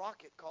of this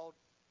rocket called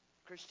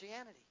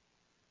Christianity.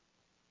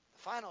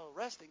 The final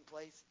resting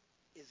place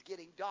is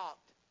getting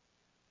docked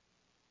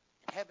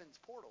in heaven's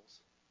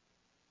portals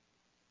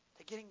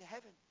to getting to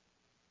heaven.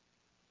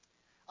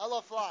 I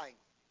love flying.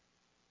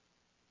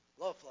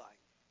 Love flying.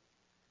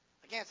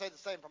 I can't say the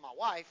same for my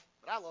wife,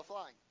 but I love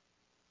flying.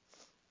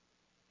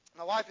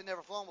 My wife had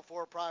never flown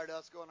before prior to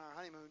us going on our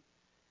honeymoon.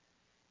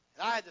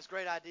 And I had this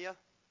great idea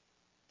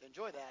to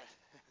enjoy that.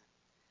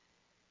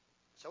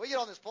 So we get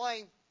on this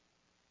plane,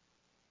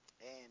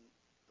 and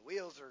the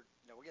wheels are,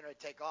 we're getting ready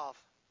to take off.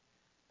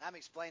 And I'm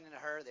explaining to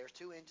her there's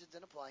two engines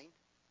in a plane,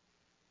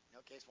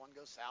 in case one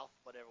goes south,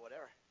 whatever.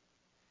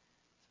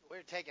 So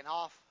we're taking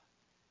off.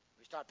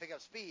 We start picking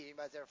up speed.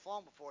 Anybody's ever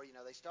flown before,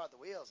 they start the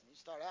wheels, and you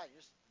start out, I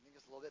think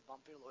it's a little bit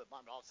bumpy, a little bit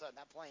bumpy. All of a sudden,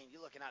 that plane,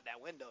 you're looking out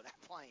that window, that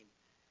plane,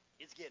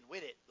 it's getting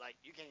with it. Like,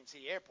 you can't even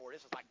see the airport.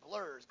 It's just like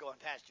blurs going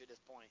past you at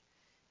this point.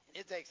 And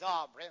it takes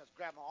off. Brandon's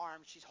grabbing my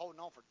arm. She's holding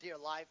on for dear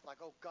life.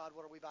 Like, oh, God,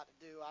 what are we about to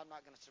do? I'm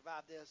not going to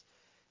survive this.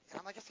 And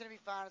I'm like, it's going to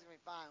be fine. It's going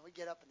to be fine. We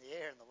get up in the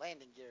air, and the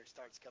landing gear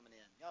starts coming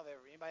in.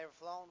 Anybody ever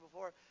flown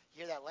before?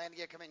 You hear that landing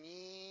gear come in,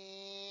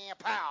 yeah,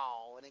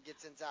 pow, and it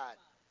gets inside.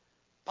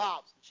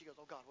 Pops. And she goes,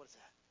 oh, God, what is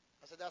that?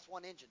 I said, that's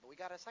one engine, but we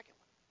got a second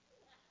one.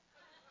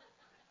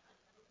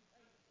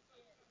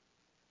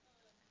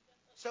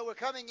 So we're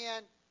coming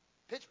in,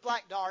 pitch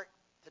black dark,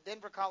 to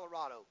Denver,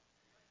 Colorado.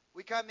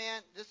 We come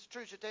in, this is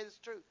true, should tell you this is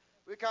true.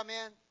 We come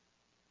in,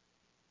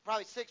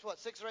 probably 6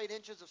 or 8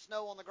 inches of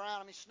snow on the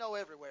ground. I mean, snow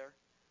everywhere.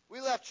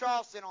 We left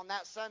Charleston on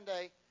that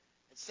Sunday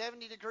at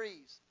 70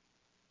 degrees.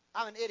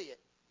 I'm an idiot.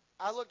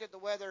 I looked at the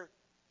weather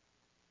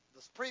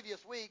this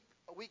previous week,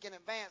 a week in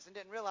advance, and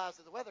didn't realize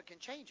that the weather can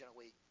change in a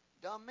week.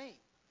 Dumb me.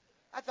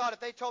 I thought if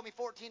they told me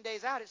 14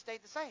 days out, it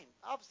stayed the same.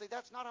 Obviously,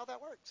 that's not how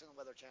that works in the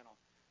Weather Channel.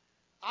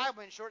 I'm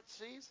in short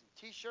sleeves and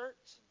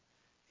T-shirts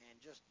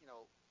and just,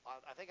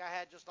 I think I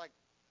had just like,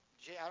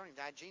 I don't even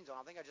have jeans on.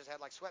 I think I just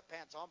had like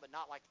sweatpants on, but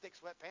not like thick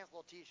sweatpants,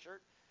 little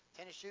T-shirt,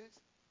 tennis shoes.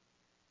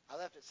 I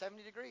left at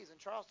 70 degrees in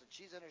Charleston.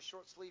 She's in a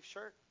short sleeve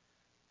shirt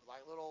with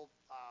like little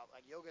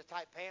like yoga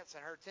type pants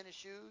and her tennis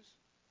shoes.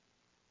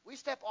 We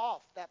step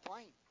off that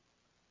plane.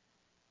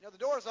 The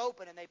doors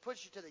open and they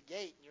push you to the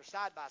gate and you're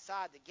side by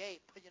side the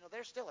gate, but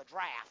there's still a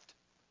draft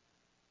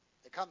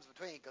that comes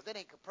between because it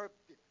ain't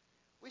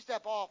we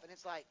step off and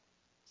it's like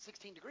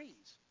 16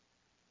 degrees.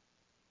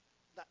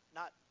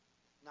 Not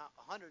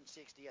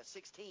 160,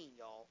 16,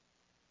 y'all.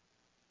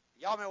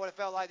 Y'all remember what it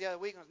felt like the other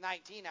week? It was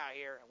 19 out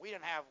here, and we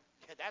didn't have,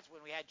 that's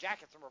when we had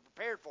jackets and were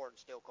prepared for it and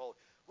still cold.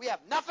 We have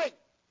nothing.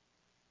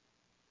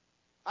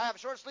 I have a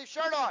short sleeve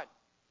shirt on.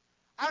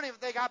 I don't even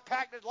think I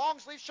packed a long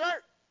sleeve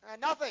shirt. I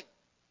had nothing.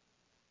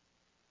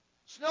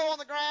 Snow on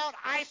the ground,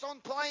 ice on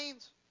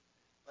planes.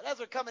 But as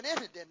they're coming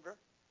into Denver,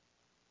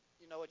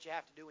 you know what you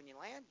have to do when you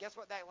land? Guess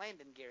what that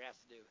landing gear has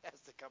to do? It has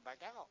to come back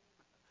out.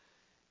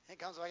 It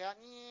comes back out.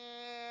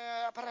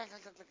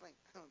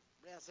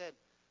 Brianna said,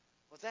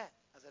 what's that?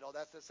 I said, oh,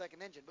 that's the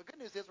second engine. But good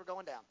news is we're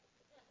going down.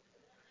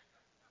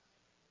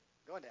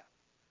 Going down.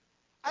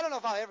 I don't know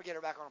if I'll ever get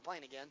her back on a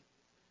plane again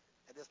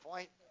at this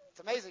point. It's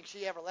amazing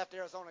she ever left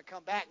Arizona and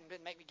come back and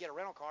didn't make me get a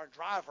rental car and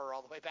drive her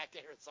all the way back to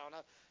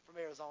Arizona from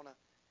Arizona.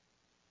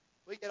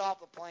 We get off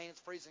the plane. It's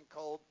freezing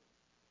cold.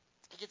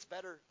 It gets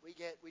better. We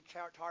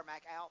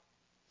tarmac out.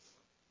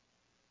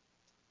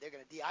 They're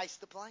going to de-ice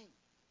the plane.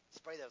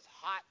 Spray those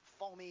hot,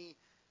 foamy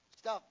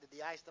stuff to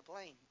de-ice the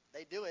plane.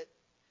 They do it,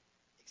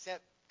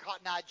 except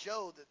Cotton Eye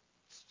Joe that's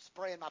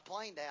spraying my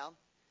plane down.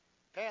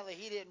 Apparently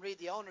he didn't read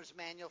the owner's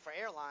manual for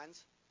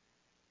airlines.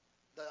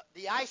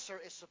 The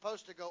de-icer is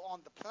supposed to go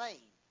on the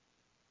plane,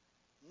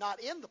 not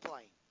in the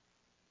plane.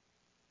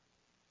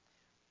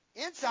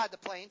 Inside the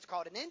plane is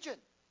called an engine.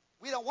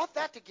 We don't want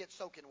that to get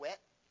soaking wet.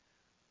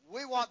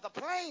 We want the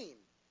plane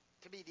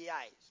to be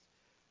de-iced.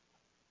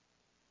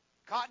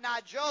 Cotton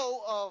Eye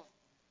Joe of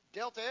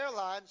Delta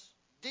Airlines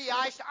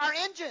de-iced our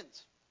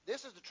engines.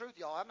 This is the truth,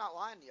 y'all. I'm not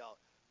lying to y'all.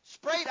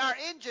 Sprayed our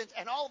engines,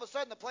 and all of a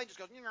sudden the plane just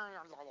goes,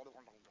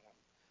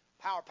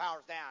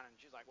 powers down. And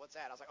she's like, what's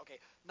that? I was like, okay,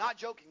 not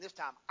joking this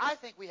time. I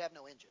think we have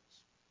no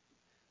engines.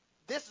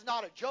 This is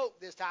not a joke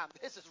this time.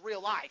 This is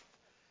real life.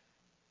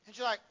 And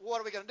she's like,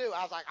 what are we going to do?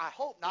 I was like, I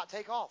hope not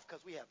take off,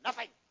 because we have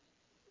nothing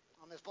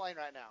on this plane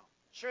right now.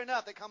 Sure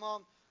enough, they come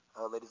on.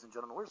 Ladies and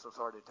gentlemen, we're so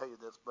sorry to tell you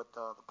this, but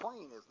the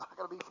plane is not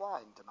going to be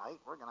flying tonight.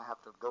 We're going to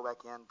have to go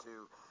back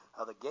into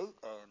the gate,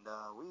 and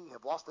we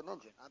have lost an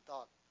engine. I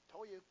thought,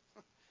 told you.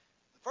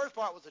 The first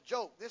part was a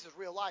joke. This is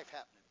real life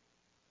happening.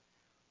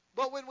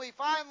 But when we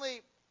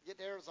finally get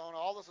to Arizona,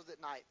 all this was at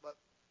night, but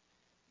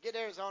get to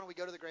Arizona, we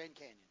go to the Grand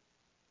Canyon.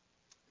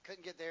 We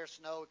couldn't get there,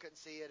 snow, we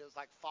couldn't see it. It was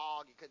like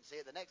fog, you couldn't see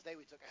it. The next day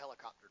we took a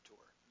helicopter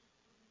tour.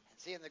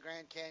 And seeing the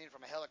Grand Canyon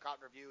from a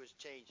helicopter view has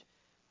changed.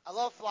 I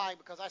love flying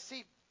because I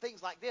see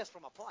things like this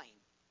from a plane.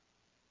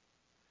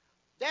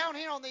 Down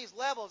here on these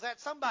levels,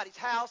 that's somebody's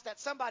house,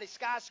 that's somebody's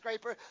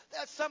skyscraper,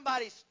 that's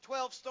somebody's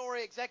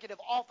 12-story executive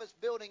office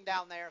building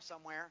down there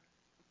somewhere.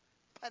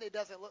 But it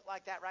doesn't look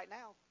like that right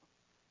now.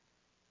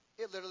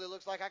 It literally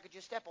looks like I could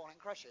just step on it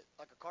and crush it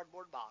like a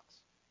cardboard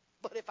box.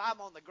 But if I'm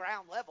on the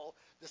ground level,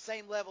 the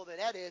same level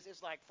that is,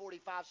 it's like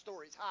 45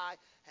 stories high,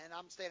 and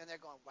I'm standing there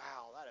going,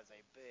 wow, that is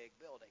a big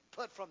building.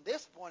 But from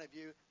this point of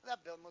view,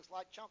 that building looks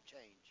like chump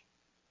change.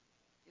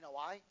 You know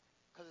why?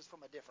 Because it's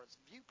from a different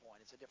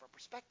viewpoint. It's a different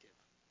perspective.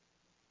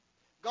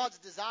 God's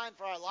design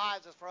for our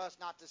lives is for us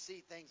not to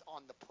see things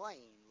on the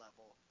plane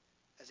level,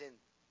 as in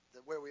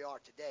where we are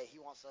today. He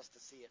wants us to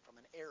see it from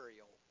an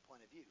aerial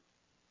point of view.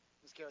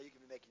 Miss Carol, you can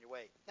be making your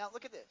way. Now,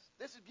 look at this.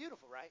 This is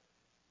beautiful, right?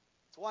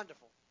 It's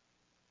wonderful.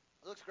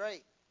 It looks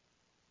great.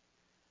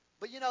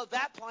 But, you know,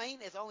 that plane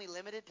is only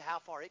limited to how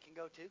far it can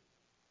go to.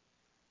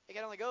 It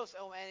can only go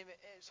so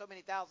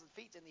many thousand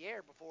feet in the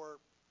air before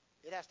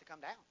it has to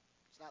come down.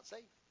 It's not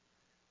safe.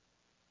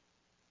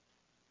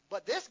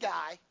 But this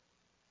guy,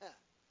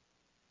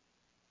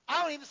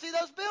 I don't even see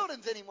those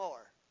buildings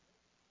anymore.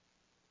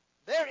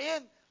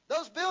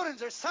 Those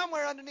buildings are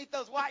somewhere underneath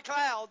those white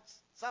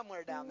clouds,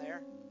 somewhere down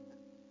there.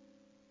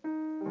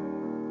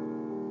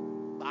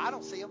 But I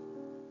don't see them.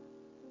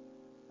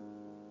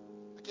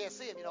 I can't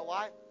see them. You know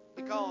why?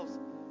 Because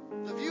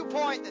the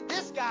viewpoint that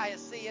this guy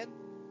is seeing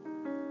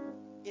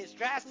is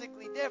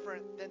drastically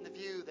different than the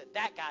view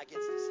that guy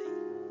gets to see.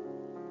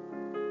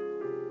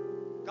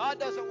 God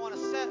doesn't want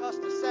to set us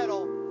to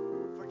settle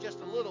for just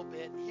a little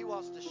bit. He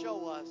wants to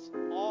show us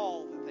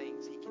all the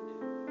things he can do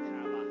in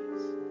our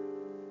lives.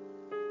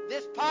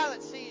 This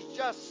pilot sees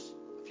just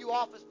a few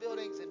office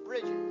buildings and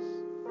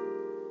bridges.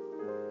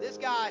 This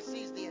guy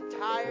sees the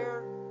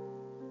entire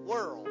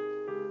world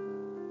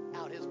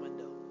out his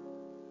window.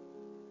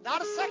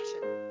 Not a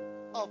section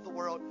of the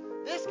world.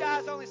 This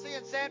guy's only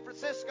seeing San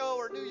Francisco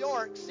or New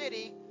York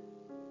City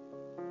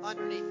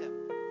underneath him.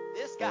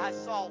 This guy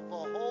saw the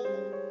whole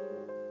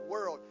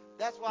world.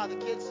 That's why the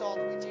kids saw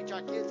that we teach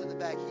our kids in the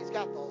back. He's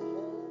got the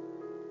whole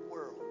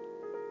world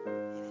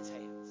in his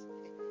hands.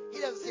 He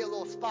doesn't see a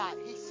little spot.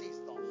 He sees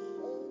the whole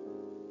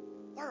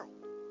world.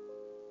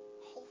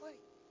 The whole thing.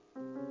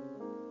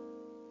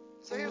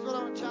 So here's what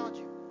I want to challenge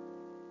you.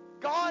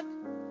 God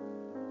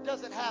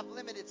doesn't have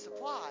limited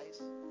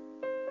supplies.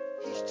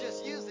 He's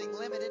just using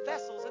limited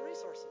vessels and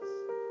resources.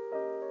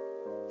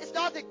 It's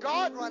not that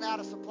God run out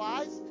of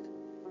supplies.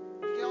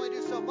 He can only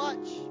do so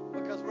much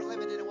because we're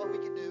limited in what we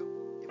can do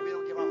if we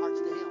don't give our hearts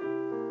to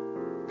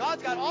Him.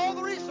 God's got all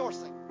the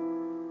resourcing.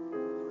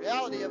 The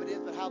reality of it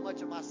is, but how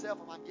much of myself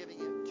am I giving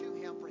it to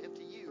Him for Him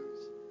to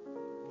use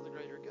for the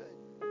greater good?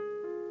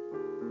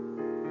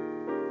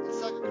 In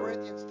 2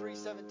 Corinthians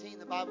 3:17,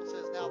 the Bible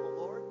says, now the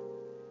Lord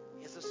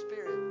is a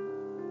Spirit.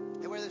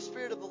 And where the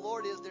Spirit of the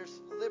Lord is,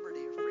 there's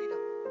liberty or freedom.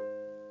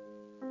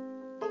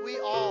 But we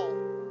all,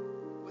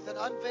 with an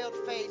unveiled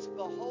face,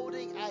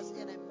 beholding as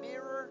in a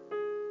mirror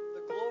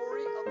the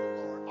glory of the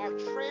Lord, are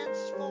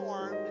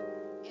transformed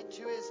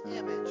into His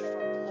image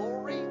from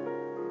glory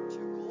to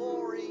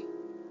glory,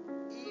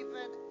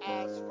 even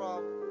as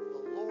from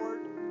the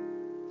Lord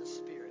the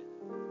Spirit.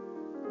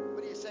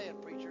 What are you saying,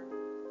 preacher?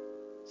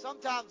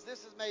 Sometimes this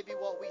is maybe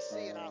what we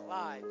see in our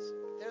lives.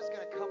 There's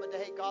going to come a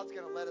day God's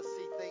going to let us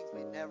see things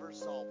we never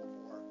saw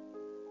before.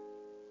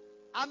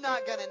 I'm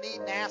not going to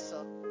need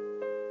NASA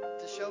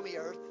to show me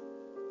Earth,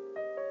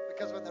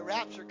 Because when the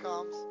rapture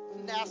comes,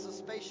 NASA's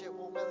spaceship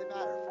won't really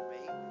matter for me.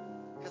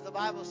 Because the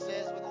Bible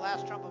says, when the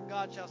last trump of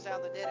God shall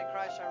sound, the dead in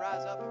Christ shall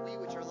rise up, and we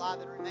which are alive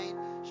and remain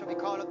shall be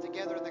caught up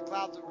together in the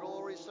clouds of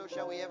glory. So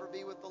shall we ever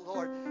be with the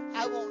Lord.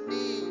 I won't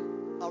need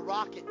a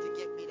rocket to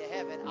get me to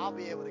heaven. I'll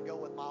be able to go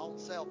with my own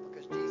self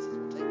because Jesus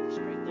will take me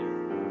straight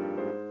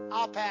there.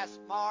 I'll pass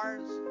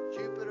Mars,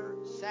 Jupiter,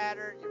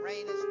 Saturn,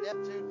 Uranus,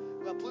 Neptune.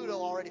 Well, Pluto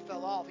already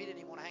fell off. He didn't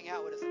even want to hang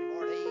out with us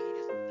anymore. He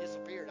just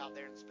disappeared out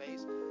there in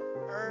space.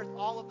 Earth,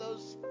 all of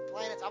those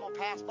planets, I'm gonna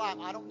pass by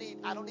them. I don't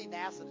need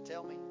NASA to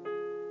tell me.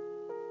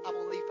 I'm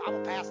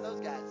gonna pass those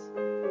guys.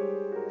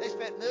 They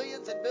spent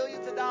millions and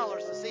billions of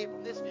dollars to see it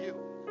from this view.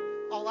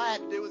 All I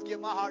had to do was give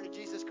my heart to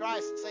Jesus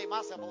Christ and save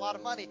myself a lot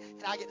of money,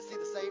 and I get to see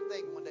the same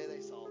thing one day they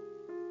saw.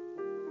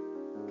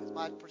 Because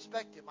my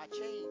perspective, my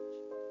change.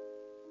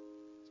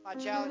 It's my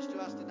challenge to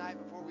us tonight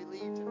before we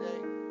leave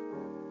today.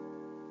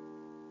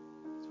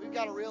 So we've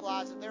got to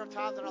realize that there are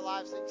times in our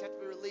lives things have to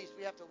be released.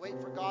 We have to wait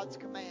for God's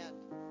command.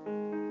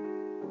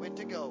 When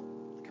to go.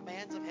 The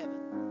commands of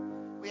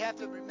heaven. We have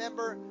to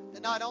remember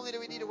that not only do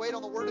we need to wait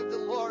on the word of the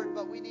Lord,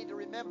 but we need to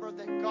remember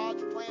that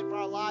God's plan for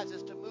our lives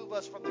is to move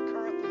us from the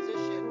current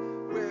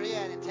position we're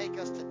in and take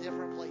us to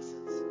different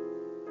places.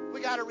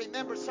 We got to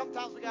remember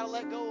sometimes we got to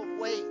let go of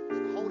weight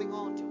and holding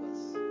on to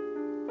us.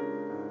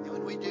 And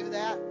when we do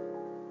that,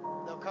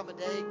 there'll come a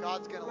day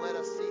God's going to let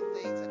us see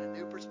things in a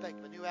new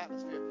perspective, a new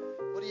atmosphere.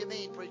 What do you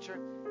mean, preacher?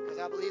 Because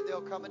I believe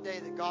there'll come a day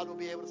that God will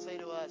be able to say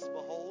to us,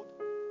 behold,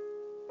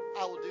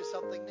 I will do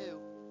something new.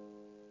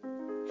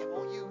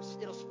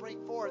 It'll spring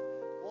forth.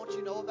 Won't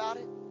you know about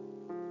it?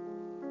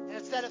 And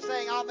instead of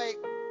saying, I'll make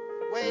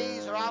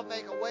ways or I'll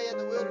make a way in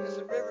the wilderness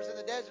and rivers in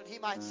the desert, he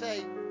might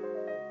say,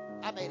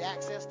 I made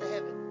access to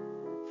heaven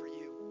for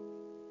you.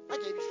 I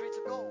gave you streets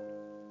of gold,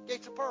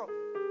 gates of pearl.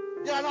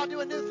 Did I not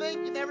do a new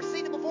thing? You've never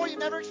seen it before. You've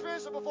never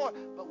experienced it before.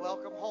 But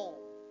welcome home.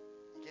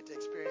 You get to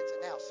experience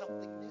it now,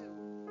 something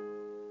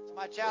new. So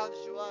my challenge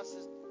to us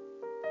is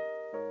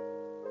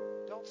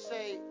don't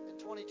say in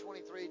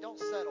 2023, don't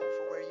settle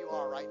for where you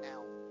are right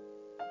now.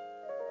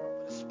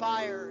 But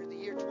aspire in the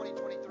year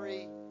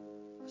 2023.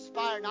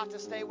 Aspire not to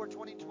stay where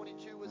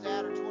 2022 was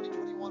at or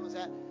 2021 was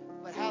at,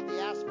 but have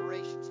the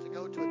aspirations to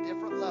go to a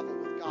different level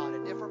with God, a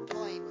different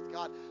plane with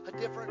God, a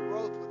different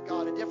growth with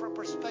God, a different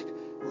perspective.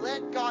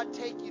 Let God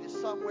take you to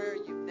somewhere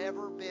you've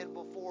never been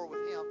before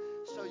with Him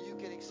so you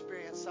can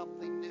experience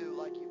something new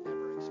like you've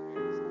never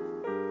experienced.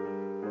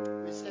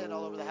 We stand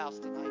all over the house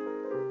tonight.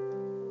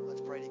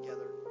 Let's pray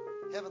together.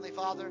 Heavenly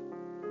Father,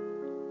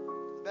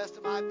 to the best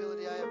of my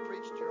ability, I have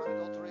preached your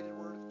unadulterated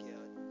word of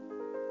God.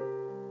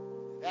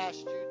 I've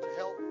asked you to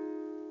help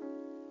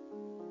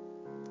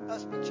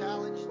us be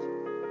challenged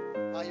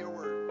by your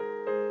word.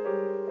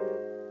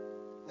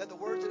 That the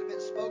words that have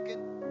been spoken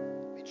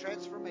be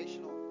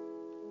transformational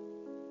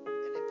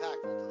and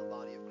impactful to the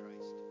body of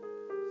Christ.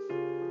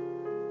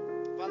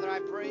 Father, I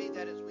pray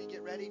that as we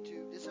get ready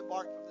to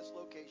disembark from this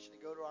location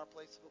and go to our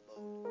place of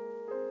abode,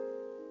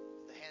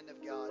 the hand of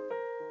God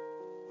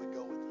would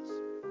go with us.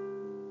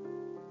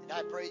 And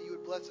I pray you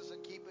would bless us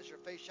and keep us, your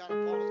face shine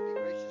upon us, be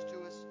gracious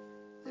to us,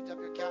 lift up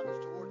your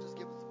countenance towards us,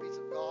 give us the peace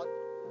of God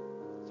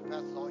that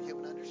surpasses all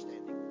human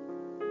understanding.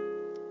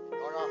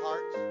 Guard our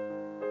hearts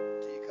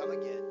till you come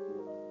again.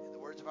 In the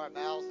words of our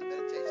mouths, the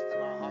meditations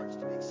of our hearts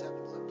to be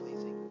acceptable and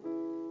pleasing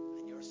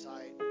in your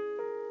sight,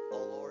 O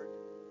Lord,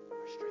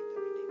 our strength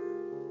and Redeemer.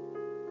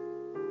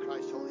 In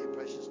Christ's holy and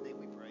precious name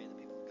we pray. And the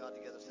people of God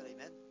together said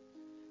amen.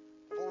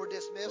 Before we're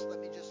dismissed, let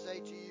me just say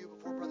to you,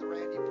 before Brother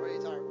Randy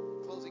prays our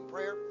closing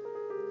prayer,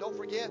 don't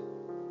forget,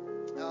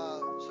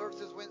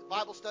 services,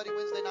 Bible study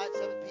Wednesday night,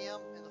 7 p.m.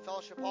 in the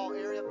Fellowship Hall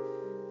area.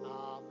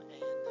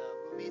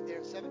 We'll meet there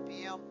at 7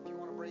 p.m. If you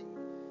want to bring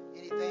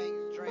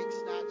anything, drinks,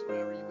 snacks,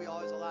 whatever, we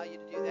always allow you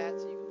to do that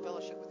so you can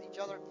fellowship with each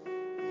other.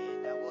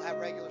 And we'll have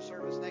regular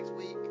service next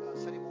week,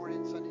 Sunday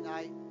morning, Sunday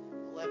night,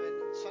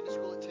 11, Sunday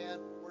school at 10,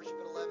 worship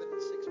at 11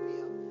 and 6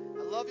 p.m.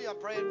 I love you. I'm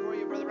praying for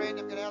you. Brother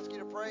Randy, I'm going to ask you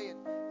to pray. And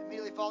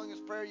immediately following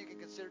this prayer, you can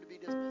consider to be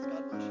dismissed.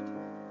 God bless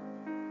you.